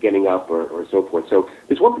 not getting up or so forth. So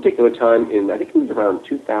there's one particular time I think it was around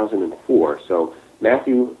 2004. So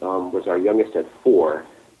Matthew was our youngest at 4.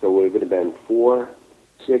 So we would have been 4,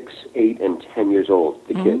 6, 8, and 10 years old,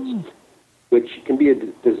 the kids, which can be a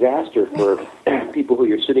disaster for people who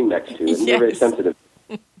you're sitting next to. And they're very sensitive.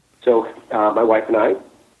 So my wife and I,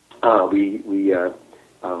 we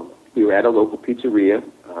were at a local pizzeria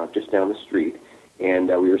just down the street, and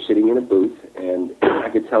we were sitting in a booth, and I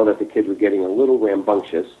could tell that the kids were getting a little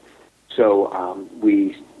rambunctious. So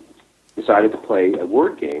we decided to play a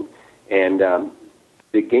word game, and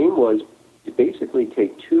the game was to basically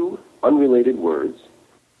take 2 unrelated words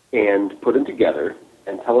and put them together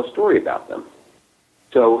and tell a story about them.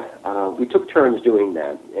 So we took turns doing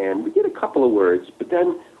that, and we did a couple of words, but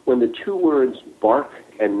then when the 2 words bark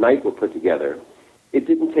and night were put together, it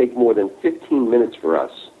didn't take more than 15 minutes for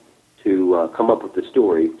us to come up with the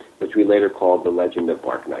story, which we later called The Legend of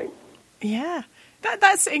Bark Night. Yeah,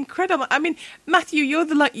 that's incredible. I mean, Matthew, you're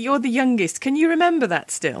the youngest. Can you remember that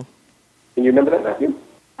still? Can you remember that, Matthew?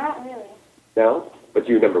 Not really. No? But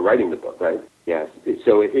you remember writing the book, right? Yes.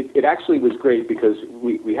 So it actually was great because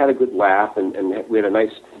we had a good laugh and we had a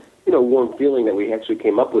nice, warm feeling that we actually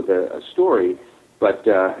came up with a story. But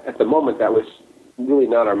at the moment, that was really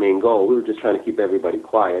not our main goal. We were just trying to keep everybody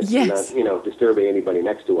quiet and not, disturbing anybody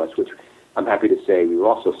next to us, which I'm happy to say we were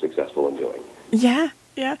also successful in doing. Yeah.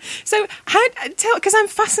 Yeah. So because I'm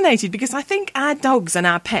fascinated, because I think our dogs and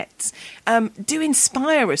our pets do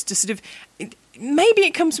inspire us to sort of, maybe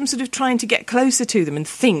it comes from sort of trying to get closer to them and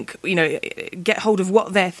think, get hold of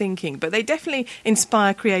what they're thinking, but they definitely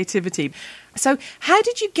inspire creativity. So how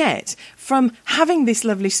did you get from having this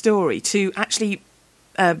lovely story to actually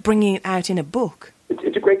bringing it out in a book?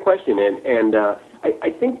 It's a great question, and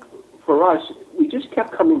I think for us, we just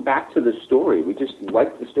kept coming back to the story. We just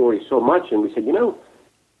liked the story so much, and we said,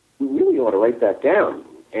 we really ought to write that down.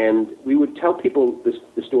 And we would tell people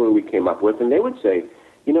the story we came up with, and they would say,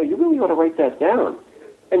 you really ought to write that down.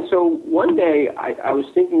 And so one day I was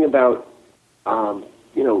thinking about,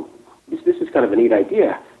 this is kind of a neat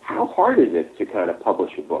idea. How hard is it to kind of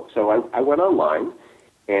publish a book? So I went online,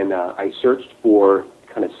 and I searched for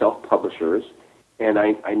kind of self-publishers, and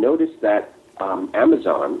I noticed that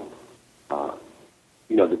Amazon,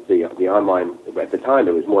 the online, at the time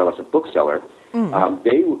it was more or less a bookseller,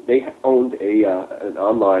 They owned an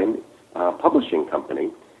online publishing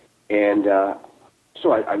company, and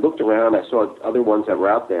so I looked around. I saw other ones that were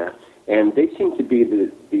out there, and they seemed to be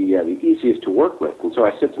the easiest to work with. And so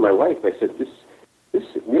I said to my wife, I said, this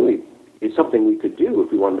really is something we could do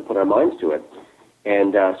if we wanted to put our minds to it.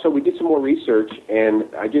 And so we did some more research, and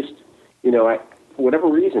I just, for whatever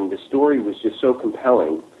reason, the story was just so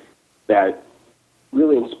compelling that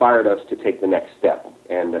really inspired us to take the next step.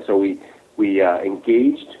 And so we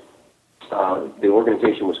engaged. The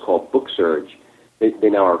organization was called BookSurge. They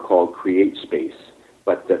now are called CreateSpace,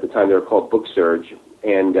 but at the time they were called BookSurge,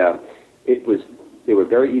 and they were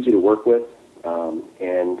very easy to work with,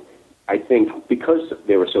 and I think because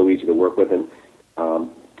they were so easy to work with, and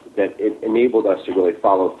that it enabled us to really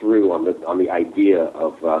follow through on the idea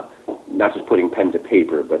of not just putting pen to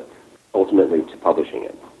paper, but ultimately to publishing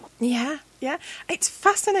it. Yeah. Yeah, it's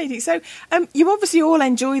fascinating. So you obviously all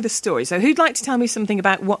enjoy the story. So who'd like to tell me something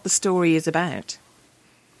about what the story is about?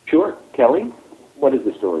 Sure. Kelly, what is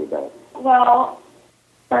the story about? Well,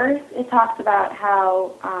 first it talks about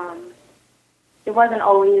how it wasn't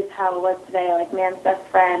always how it was today, like man's best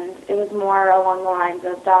friend. It was more along the lines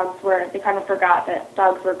of they kind of forgot that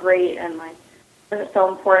dogs were great and like were so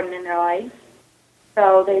important in their life.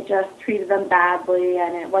 So they just treated them badly,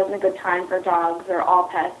 and it wasn't a good time for dogs or all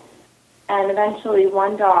pets. And eventually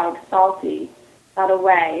one dog, Salty, got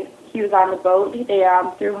away. He was on the boat. They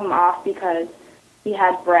threw him off because he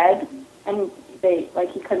had bread, and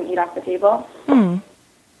he couldn't eat off the table.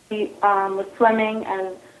 He was swimming,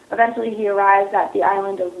 and eventually he arrives at the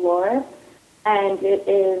island of Lore, and it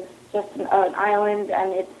is just an island,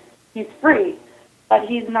 and he's free. But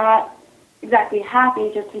he's not exactly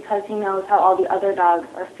happy just because he knows how all the other dogs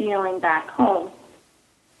are feeling back home.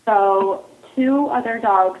 So 2 other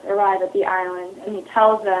dogs arrive at the island, and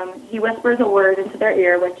he whispers a word into their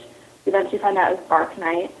ear, which we eventually find out is Bark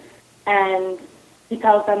Night, and he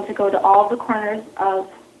tells them to go to all the corners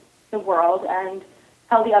of the world and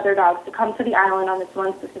tell the other dogs to come to the island on this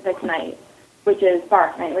one specific night, which is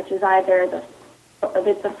Bark Night, which is either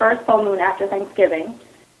it's the first full moon after Thanksgiving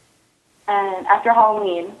and after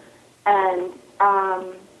Halloween, and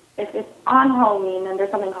if it's on Halloween, then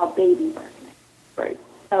there's something called Baby Bark Night. Right.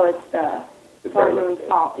 So it's the full moon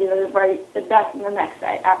fall, that's the next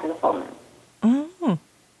day after the full moon.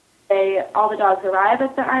 Mm-hmm. All the dogs arrive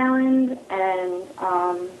at the island, and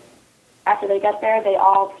after they get there, they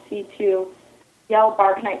all proceed to yell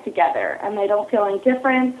Bark Night together, and they don't feel any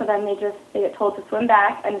different, so then they get told to swim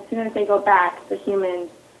back, and as soon as they go back, the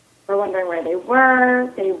humans were wondering where they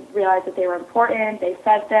were. They realized that they were important. They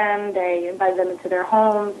fed them. They invited them into their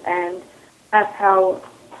homes, and that's how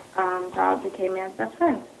dog became man's best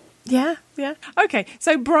friend. Yeah. Okay,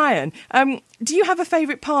 so Brian, do you have a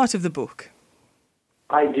favourite part of the book?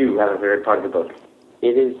 I do have a favorite part of the book.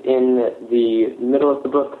 It is in the middle of the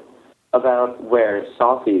book about where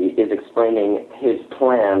Salty is explaining his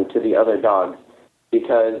plan to the other dogs,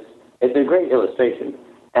 because it's a great illustration.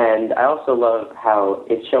 And I also love how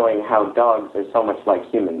it's showing how dogs are so much like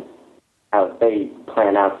humans, how they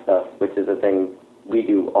plan out stuff, which is a thing we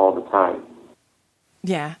do all the time.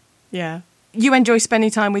 Yeah. You enjoy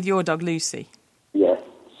spending time with your dog, Lucy? Yes.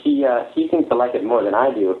 She seems to like it more than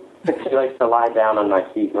I do. She likes to lie down on my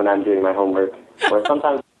feet when I'm doing my homework, or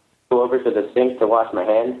sometimes I go over to the sink to wash my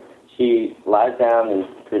hands. She lies down and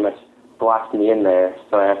pretty much blocks me in there,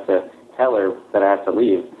 so I have to tell her that I have to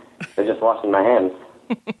leave. They're just washing my hands.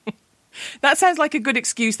 That sounds like a good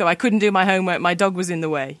excuse, though. I couldn't do my homework. My dog was in the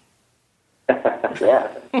way. Yeah.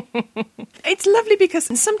 It's lovely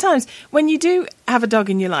because sometimes when you do have a dog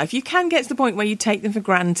in your life, you can get to the point where you take them for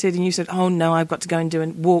granted and you said, oh, no, I've got to go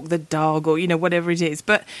and walk the dog or, whatever it is.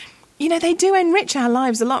 But, they do enrich our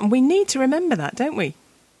lives a lot, and we need to remember that, don't we?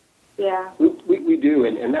 Yeah. We do,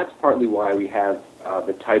 and that's partly why we have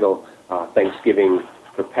the title Thanksgiving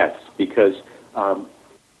for Pets, because,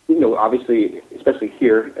 obviously, especially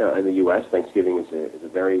here in the U.S., Thanksgiving is a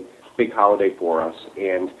very big holiday for us,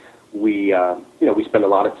 and we spend a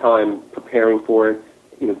lot of time preparing for it,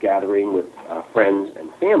 gathering with friends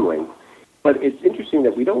and family. But it's interesting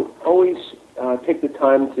that we don't always take the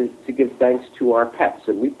time to give thanks to our pets.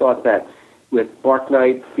 And we thought that with Bark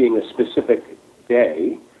Night being a specific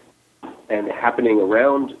day and happening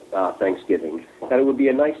around Thanksgiving, that it would be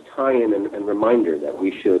a nice tie-in and reminder that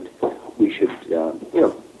we should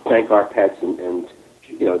thank our pets and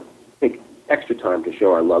take extra time to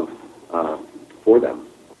show our love for them.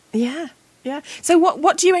 Yeah. So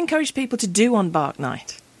what do you encourage people to do on Bark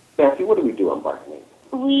Night? Matthew, what do we do on Bark Night?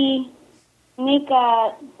 We make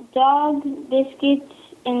dog biscuits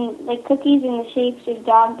and cookies in the shapes of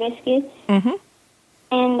dog biscuits. Mm-hmm.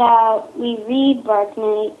 and we read Bark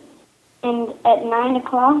Night. And at 9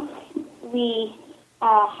 o'clock, we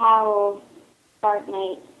howl Bark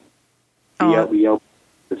Night. Yeah, we yell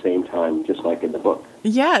at the same time, just like in the book.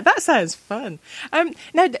 Yeah, that sounds fun.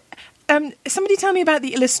 Now, somebody tell me about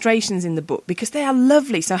the illustrations in the book, because they are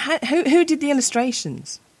lovely. So who did the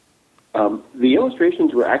illustrations? The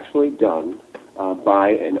illustrations were actually done by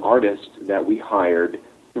an artist that we hired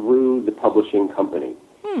through the publishing company.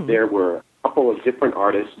 There were a couple of different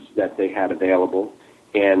artists that they had available,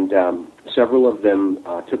 and several of them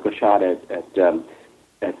took a shot at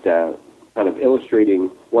kind of illustrating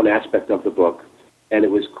one aspect of the book, and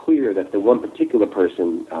it was clear that the one particular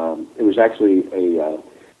person, it was actually a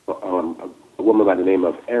woman by the name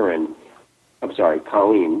of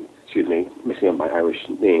Colleen, excuse me, mixing up my Irish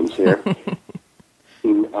names here.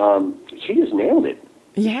 She just nailed it.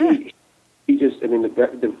 Yeah. She just, I mean,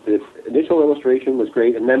 the initial illustration was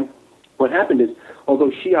great, and then what happened is,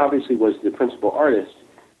 although she obviously was the principal artist,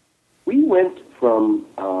 we went from,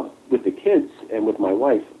 with the kids and with my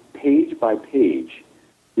wife, page by page.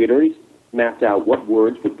 We had already mapped out what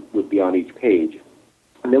words would be on each page,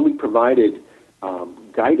 and then we provided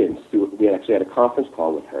guidance. We actually had a conference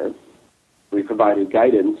call with her. We provided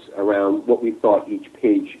guidance around what we thought each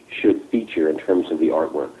page should feature in terms of the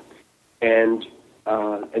artwork. And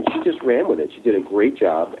she just ran with it. She did a great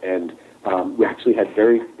job, and we actually had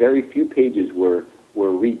very, very few pages were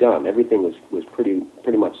redone. Everything was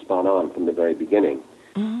pretty much spot on from the very beginning.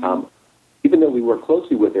 Mm-hmm. Even though we worked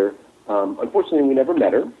closely with her, unfortunately we never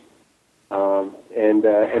met her.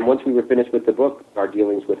 And once we were finished with the book, our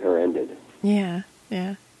dealings with her ended. Yeah,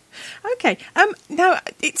 yeah. Okay. Now,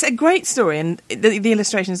 it's a great story, and the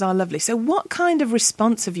illustrations are lovely. So what kind of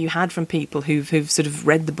response have you had from people who've sort of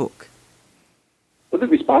read the book? Well, the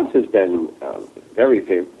response has been very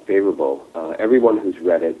favorable. Everyone who's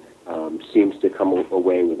read it seems to come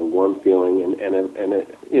away with a warm feeling and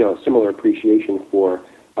a similar appreciation for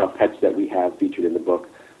pets that we have featured in the book.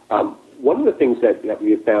 One of the things that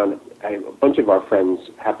we have found, a bunch of our friends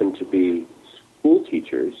happen to be school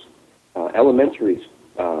teachers, elementary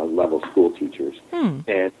level school teachers,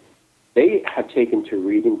 and they have taken to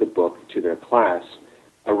reading the book to their class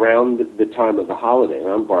around the time of the holiday,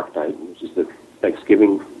 around Bark Night, which is the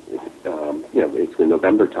Thanksgiving, it's the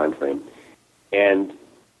November time frame. And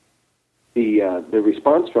the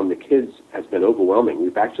response from the kids has been overwhelming.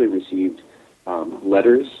 We've actually received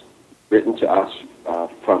letters written to us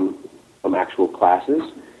from actual classes.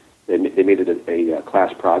 They made it a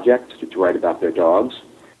class project to write about their dogs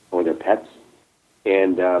or their pets.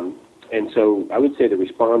 And so I would say the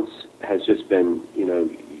response has just been,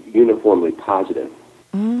 uniformly positive.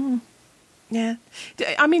 Mm. Yeah.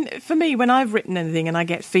 I mean, for me, when I've written anything and I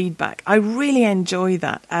get feedback, I really enjoy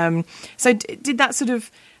that. So did that sort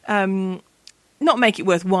of not make it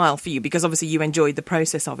worthwhile for you, because obviously you enjoyed the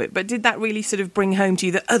process of it, but did that really sort of bring home to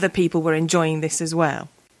you that other people were enjoying this as well?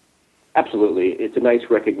 Absolutely. It's a nice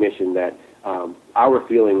recognition that our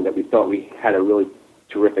feeling that we thought we had a really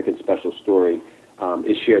terrific and special story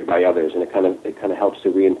is shared by others, and it kind of helps to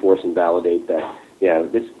reinforce and validate that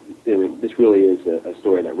this really is a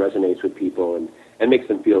story that resonates with people and makes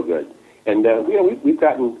them feel good. And we've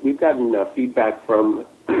gotten feedback from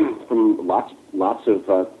lots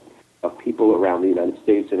of people around the United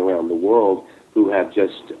States and around the world who have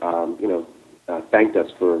just thanked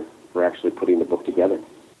us for actually putting the book together.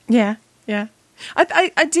 Yeah, yeah.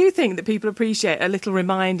 I do think that people appreciate a little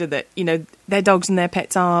reminder that, their dogs and their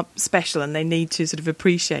pets are special and they need to sort of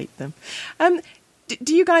appreciate them.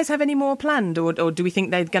 Do you guys have any more planned, or do we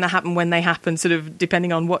think they're going to happen when they happen, sort of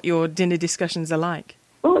depending on what your dinner discussions are like?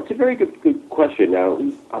 Well, it's a very good question. Now,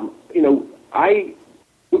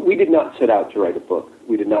 we did not set out to write a book.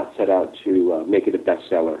 We did not set out to make it a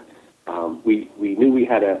bestseller. We knew we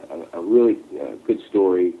had a really good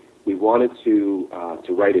story. We wanted to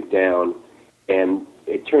write it down, and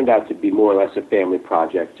it turned out to be more or less a family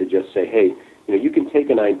project to just say, hey, you can take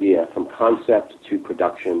an idea from concept to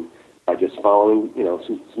production by just following,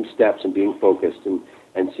 some steps and being focused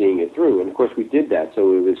and seeing it through. And of course, we did that.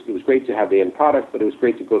 So it was great to have the end product, but it was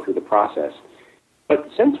great to go through the process. But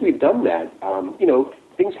since we've done that,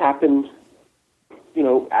 things happened,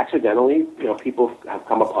 accidentally. People have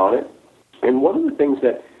come upon it. And one of the things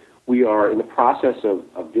that we are in the process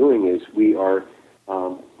of doing is we are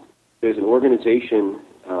there's an organization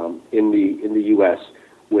in the U.S.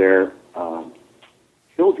 where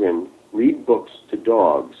children read books to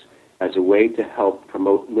dogs as a way to help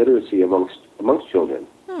promote literacy amongst children.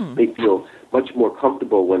 They feel much more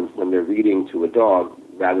comfortable when they're reading to a dog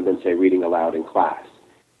rather than, say, reading aloud in class.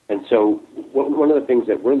 And so one of the things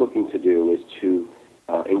that we're looking to do is to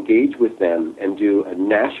engage with them and do a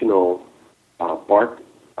national Bark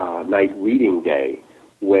Night reading day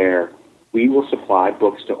where we will supply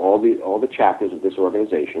books to all the chapters of this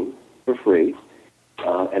organization for free,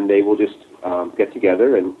 and they will just get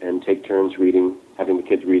together and take turns reading, having the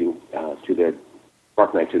kids reading to their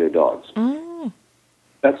Bark Night to their dogs. Mm.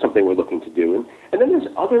 That's something we're looking to do. And then there's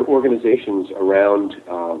other organizations around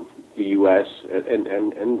the U.S.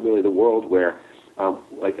 and really the world where,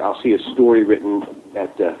 like, I'll see a story written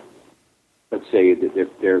at, let's say, that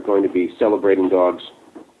they're going to be celebrating dogs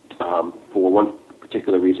for one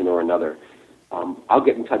particular reason or another. I'll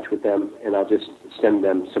get in touch with them, and I'll just send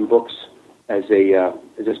them some books as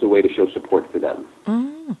just a way to show support for them.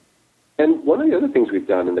 Mm. And one of the other things we've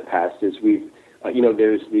done in the past is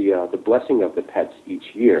there's the blessing of the pets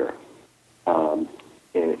each year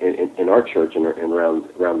in our church and around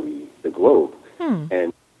the globe.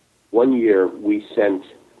 And one year we sent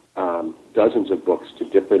dozens of books to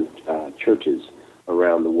different churches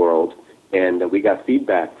around the world, and we got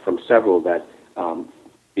feedback from several that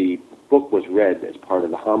the book was read as part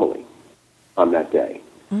of the homily on that day.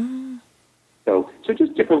 Mm. So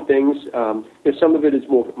just different things. Some of it is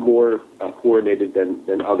more coordinated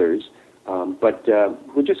than others, but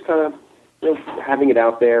we're just kind of having it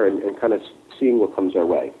out there and kind of seeing what comes our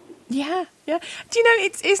way. Yeah. Do you know,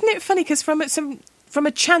 isn't it funny, because from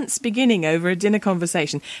a chance beginning over a dinner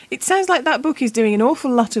conversation, it sounds like that book is doing an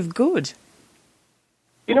awful lot of good.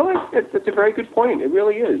 You know, it's a very good point. It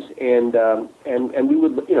really is, and we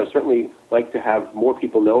would certainly like to have more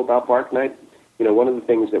people know about Bark Night. One of the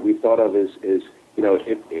things that we've thought of is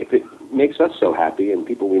if it makes us so happy and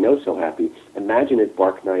people we know so happy, imagine if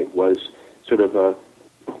Bark Night was sort of a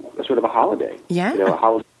holiday. Yeah. A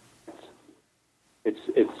holiday.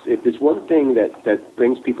 If there's one thing that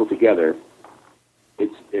brings people together,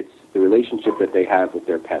 it's the relationship that they have with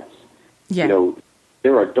their pets. Yeah.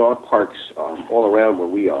 There are dog parks all around where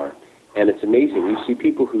we are, and it's amazing. You see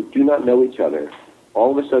people who do not know each other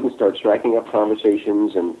all of a sudden start striking up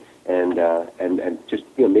conversations and just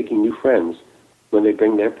making new friends when they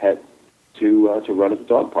bring their pet to run at the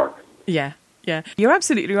dog park. Yeah. You're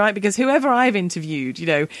absolutely right, because whoever I've interviewed,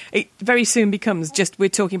 it very soon becomes just we're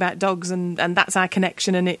talking about dogs and that's our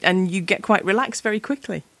connection, and you get quite relaxed very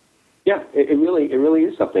quickly. Yeah, it really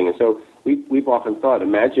is something. And so we've often thought,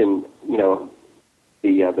 imagine,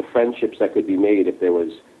 the friendships that could be made if there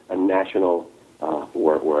was a national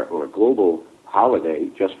or a global holiday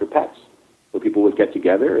just for pets, where people would get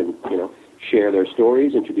together and share their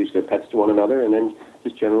stories, introduce their pets to one another, and then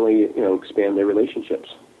just generally expand their relationships.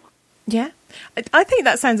 Yeah, I think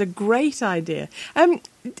that sounds a great idea.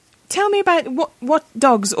 Tell me about what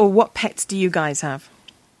dogs or what pets do you guys have?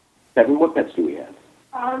 Kevin, what pets do we have?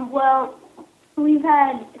 Well, we've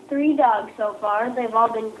had 3 dogs so far. They've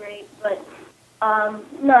all been great, but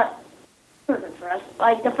not perfect for us.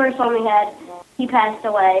 Like the first one we had, he passed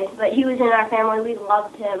away, but he was in our family. We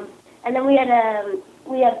loved him. And then we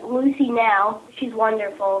have Lucy now. She's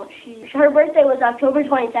wonderful. Her birthday was October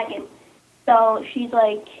 22nd, so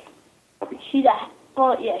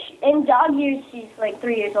in dog years she's like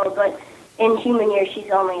 3 years old, but in human years she's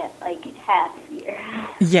only at like half year.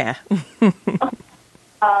 Yeah.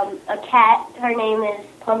 A cat. Her name is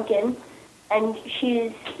Pumpkin, and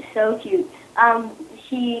she's so cute.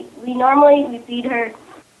 We feed her,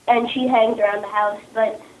 and she hangs around the house.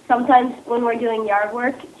 But sometimes when we're doing yard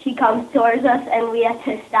work, she comes towards us, and we have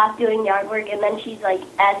to stop doing yard work, and then she's like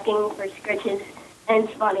asking for scritches, and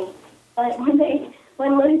it's funny. But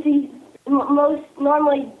when Lucy,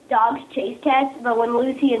 normally dogs chase cats, but when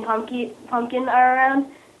Lucy and Pumpkin are around,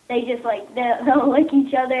 they just they'll lick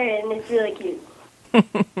each other, and it's really cute.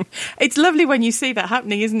 It's lovely when you see that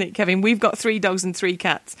happening, isn't it, Kevin? We've got 3 dogs and 3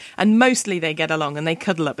 cats, and mostly they get along and they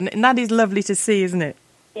cuddle up, and that is lovely to see, isn't it?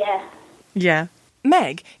 Yeah. Yeah.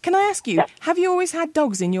 Meg, can I ask you, have you always had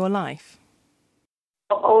dogs in your life?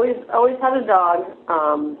 Always had a dog.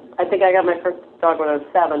 I think I got my first dog when I was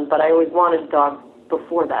 7, but I always wanted a dog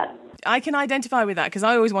before that. I can identify with that, because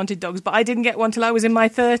I always wanted dogs, but I didn't get one till I was in my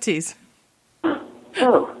 30s.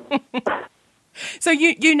 Oh. So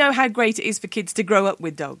you know how great it is for kids to grow up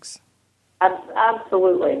with dogs?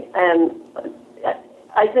 Absolutely. And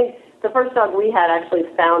I think the first dog we had actually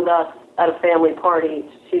found us at a family party.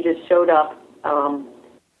 She just showed up,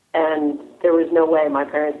 and there was no way my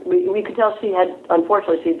parents... We could tell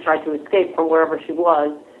unfortunately, she tried to escape from wherever she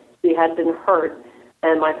was. She had been hurt,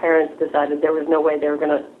 and my parents decided there was no way they were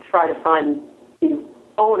going to try to find the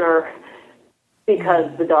owner because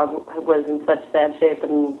the dog was in such sad shape,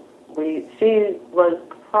 and she was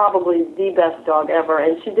probably the best dog ever,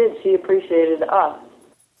 and she appreciated us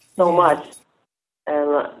so much.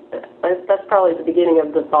 And that's probably the beginning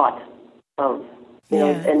of the thought. You know,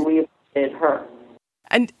 and we appreciate her.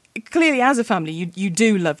 And clearly, as a family, you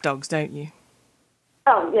do love dogs, don't you?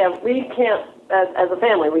 Oh, yeah, we can't, as a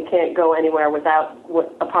family, we can't go anywhere without,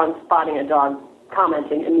 upon spotting a dog,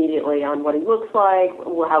 commenting immediately on what he looks like,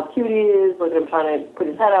 how cute he is, look at him trying to put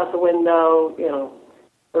his head out the window. You know,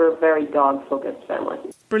 we're a very dog-focused family.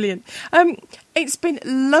 Brilliant. It's been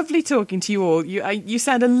lovely talking to you all. You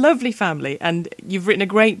sound a lovely family, and you've written a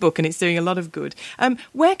great book, and it's doing a lot of good.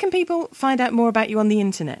 Where can people find out more about you on the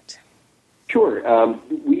internet? Sure.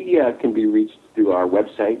 We can be reached through our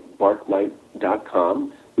website,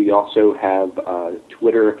 barknight.com. We also have a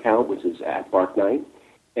Twitter account, which is @barknight.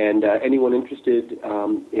 And anyone interested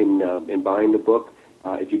in buying the book,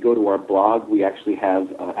 if you go to our blog, we actually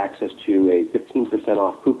have access to a 15%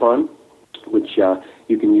 off coupon, which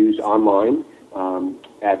you can use online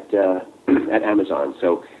at Amazon.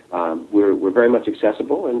 So we're very much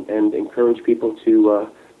accessible and encourage people to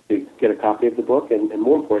get a copy of the book, and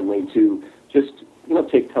more importantly, to just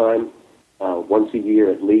take time once a year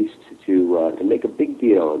at least to make a big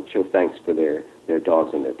deal and show thanks for their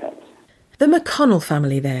dogs and their pets. The McConnell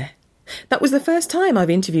family there. That was the first time I've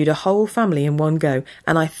interviewed a whole family in one go,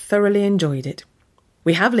 and I thoroughly enjoyed it.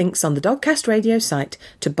 We have links on the Dogcast Radio site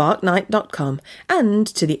to barknight.com and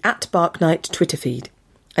to the @barknight Twitter feed.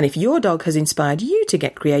 And if your dog has inspired you to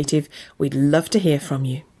get creative, we'd love to hear from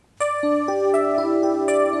you.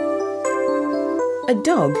 A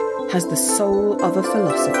dog has the soul of a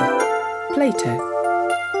philosopher. Plato.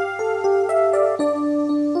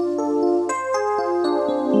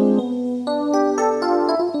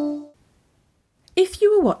 If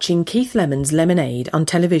you were watching Keith Lemon's Lemonade on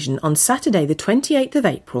television on Saturday the 28th of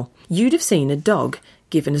April, you'd have seen a dog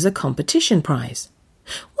given as a competition prize.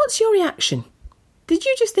 What's your reaction? Did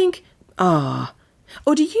you just think, ah?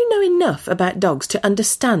 Or do you know enough about dogs to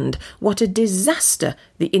understand what a disaster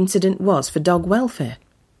the incident was for dog welfare?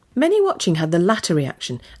 Many watching had the latter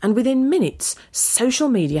reaction, and within minutes, social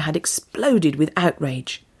media had exploded with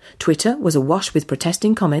outrage. Twitter was awash with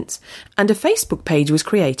protesting comments, and a Facebook page was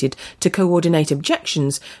created to coordinate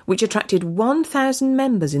objections, which attracted 1,000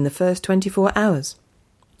 members in the first 24 hours.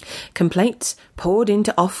 Complaints poured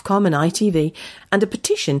into Ofcom and ITV, and a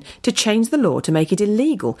petition to change the law to make it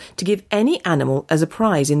illegal to give any animal as a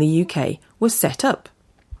prize in the UK was set up.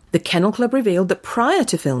 The Kennel Club revealed that prior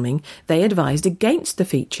to filming, they advised against the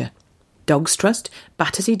feature. Dogs Trust,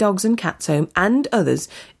 Battersea Dogs and Cats Home, and others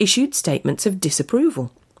issued statements of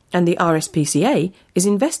disapproval, and the RSPCA is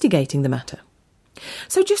investigating the matter.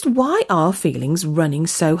 So just why are feelings running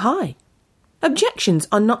so high? Objections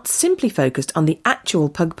are not simply focused on the actual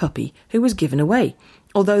pug puppy who was given away.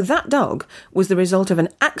 Although that dog was the result of an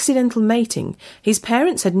accidental mating, his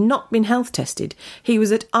parents had not been health tested, he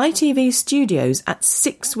was at ITV studios at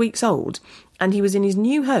 6 weeks old, and he was in his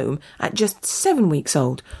new home at just 7 weeks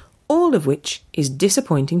old, all of which is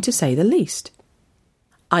disappointing to say the least.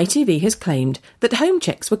 ITV has claimed that home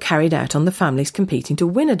checks were carried out on the families competing to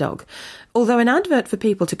win a dog, although an advert for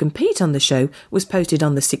people to compete on the show was posted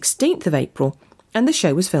on the 16th of April, and the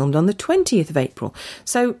show was filmed on the 20th of April,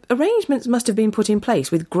 so arrangements must have been put in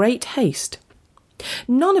place with great haste.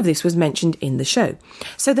 None of this was mentioned in the show,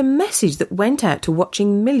 so the message that went out to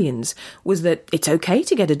watching millions was that it's okay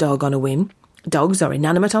to get a dog on a whim. Dogs are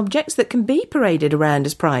inanimate objects that can be paraded around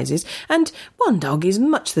as prizes, and one dog is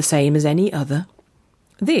much the same as any other.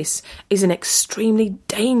 This is an extremely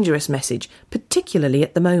dangerous message, particularly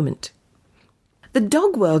at the moment. The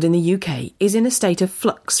dog world in the UK is in a state of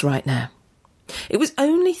flux right now. It was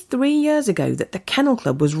only 3 years ago that the Kennel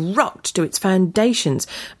Club was rocked to its foundations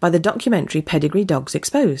by the documentary Pedigree Dogs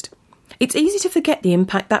Exposed. It's easy to forget the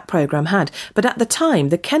impact that programme had, but at the time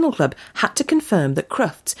the Kennel Club had to confirm that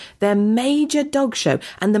Crufts, their major dog show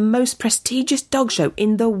and the most prestigious dog show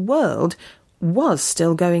in the world, was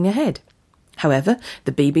still going ahead. However,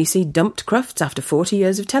 the BBC dumped Crufts after 40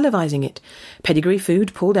 years of televising it. Pedigree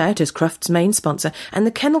Food pulled out as Crufts' main sponsor, and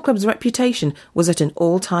the Kennel Club's reputation was at an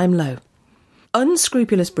all-time low.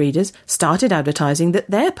 Unscrupulous breeders started advertising that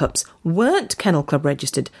their pups weren't Kennel Club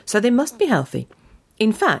registered, so they must be healthy.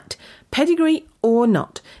 In fact, pedigree or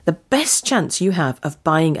not, the best chance you have of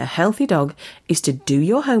buying a healthy dog is to do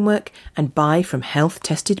your homework and buy from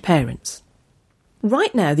health-tested parents.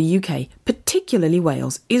 Right now, the UK, particularly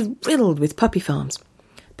Wales, is riddled with puppy farms.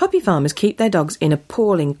 Puppy farmers keep their dogs in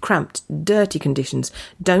appalling, cramped, dirty conditions,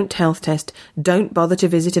 don't health test, don't bother to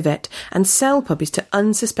visit a vet, and sell puppies to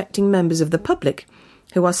unsuspecting members of the public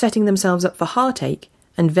who are setting themselves up for heartache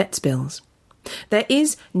and vet's bills. There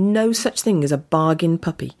is no such thing as a bargain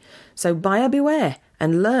puppy, so buyer beware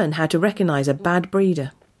and learn how to recognise a bad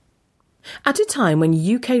breeder. At a time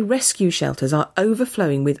when UK rescue shelters are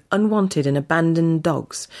overflowing with unwanted and abandoned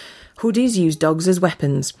dogs, hoodies use dogs as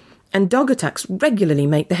weapons, and dog attacks regularly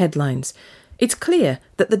make the headlines, it's clear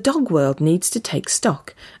that the dog world needs to take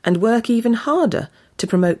stock and work even harder to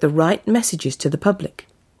promote the right messages to the public.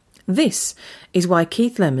 This is why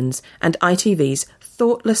Keith Lemon's and ITV's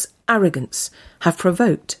thoughtless arrogance have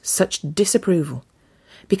provoked such disapproval,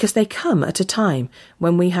 because they come at a time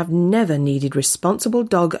when we have never needed responsible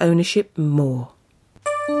dog ownership more.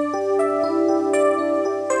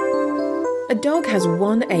 A dog has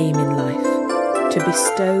one aim in life: to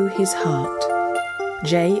bestow his heart.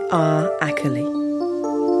 J.R. Ackerley.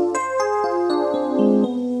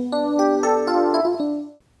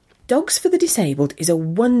 Dogs for the Disabled is a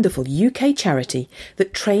wonderful UK charity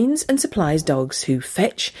that trains and supplies dogs who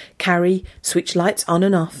fetch, carry, switch lights on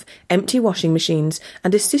and off, empty washing machines,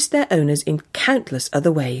 and assist their owners in countless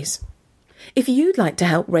other ways. If you'd like to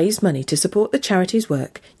help raise money to support the charity's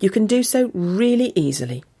work, you can do so really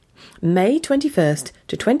easily. May 21st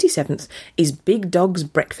to 27th is Big Dogs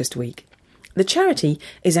Breakfast Week. The charity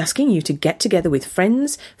is asking you to get together with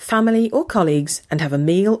friends, family or colleagues and have a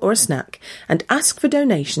meal or a snack and ask for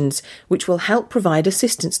donations which will help provide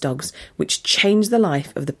assistance dogs which change the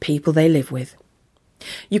life of the people they live with.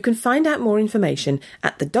 You can find out more information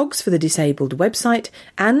at the Dogs for the Disabled website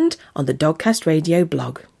and on the Dogcast Radio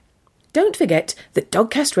blog. Don't forget that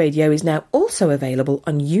Dogcast Radio is now also available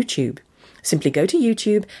on YouTube. Simply go to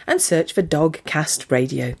YouTube and search for Dogcast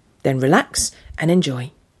Radio. Then relax and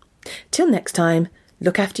enjoy. Till next time,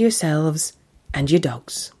 look after yourselves and your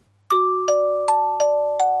dogs.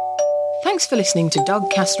 Thanks for listening to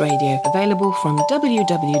Dogcast Radio, available from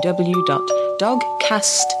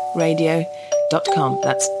www.dogcastradio.com.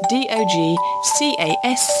 That's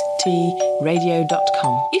DOGCAST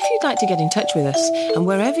radio.com. If you'd like to get in touch with us, and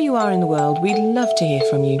wherever you are in the world, we'd love to hear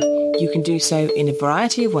from you. You can do so in a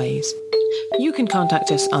variety of ways. You can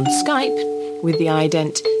contact us on Skype with the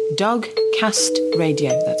ident Dogcast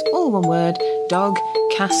Radio. That's all one word,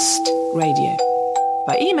 Dogcast Radio.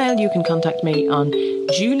 By email, you can contact me on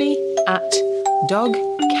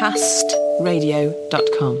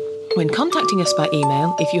julie@dogcastradio.com. When contacting us by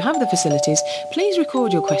email, if you have the facilities, please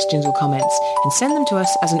record your questions or comments and send them to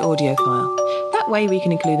us as an audio file. That way we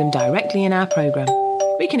can include them directly in our programme.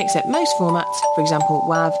 We can accept most formats, for example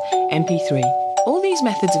WAV, MP3. All these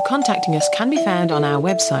methods of contacting us can be found on our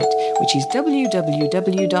website, which is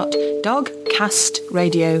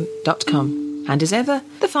www.dogcastradio.com. And as ever,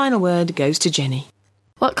 the final word goes to Jenny.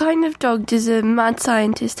 What kind of dog does a mad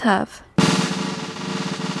scientist have?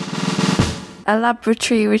 A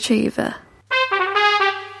Labrador retriever.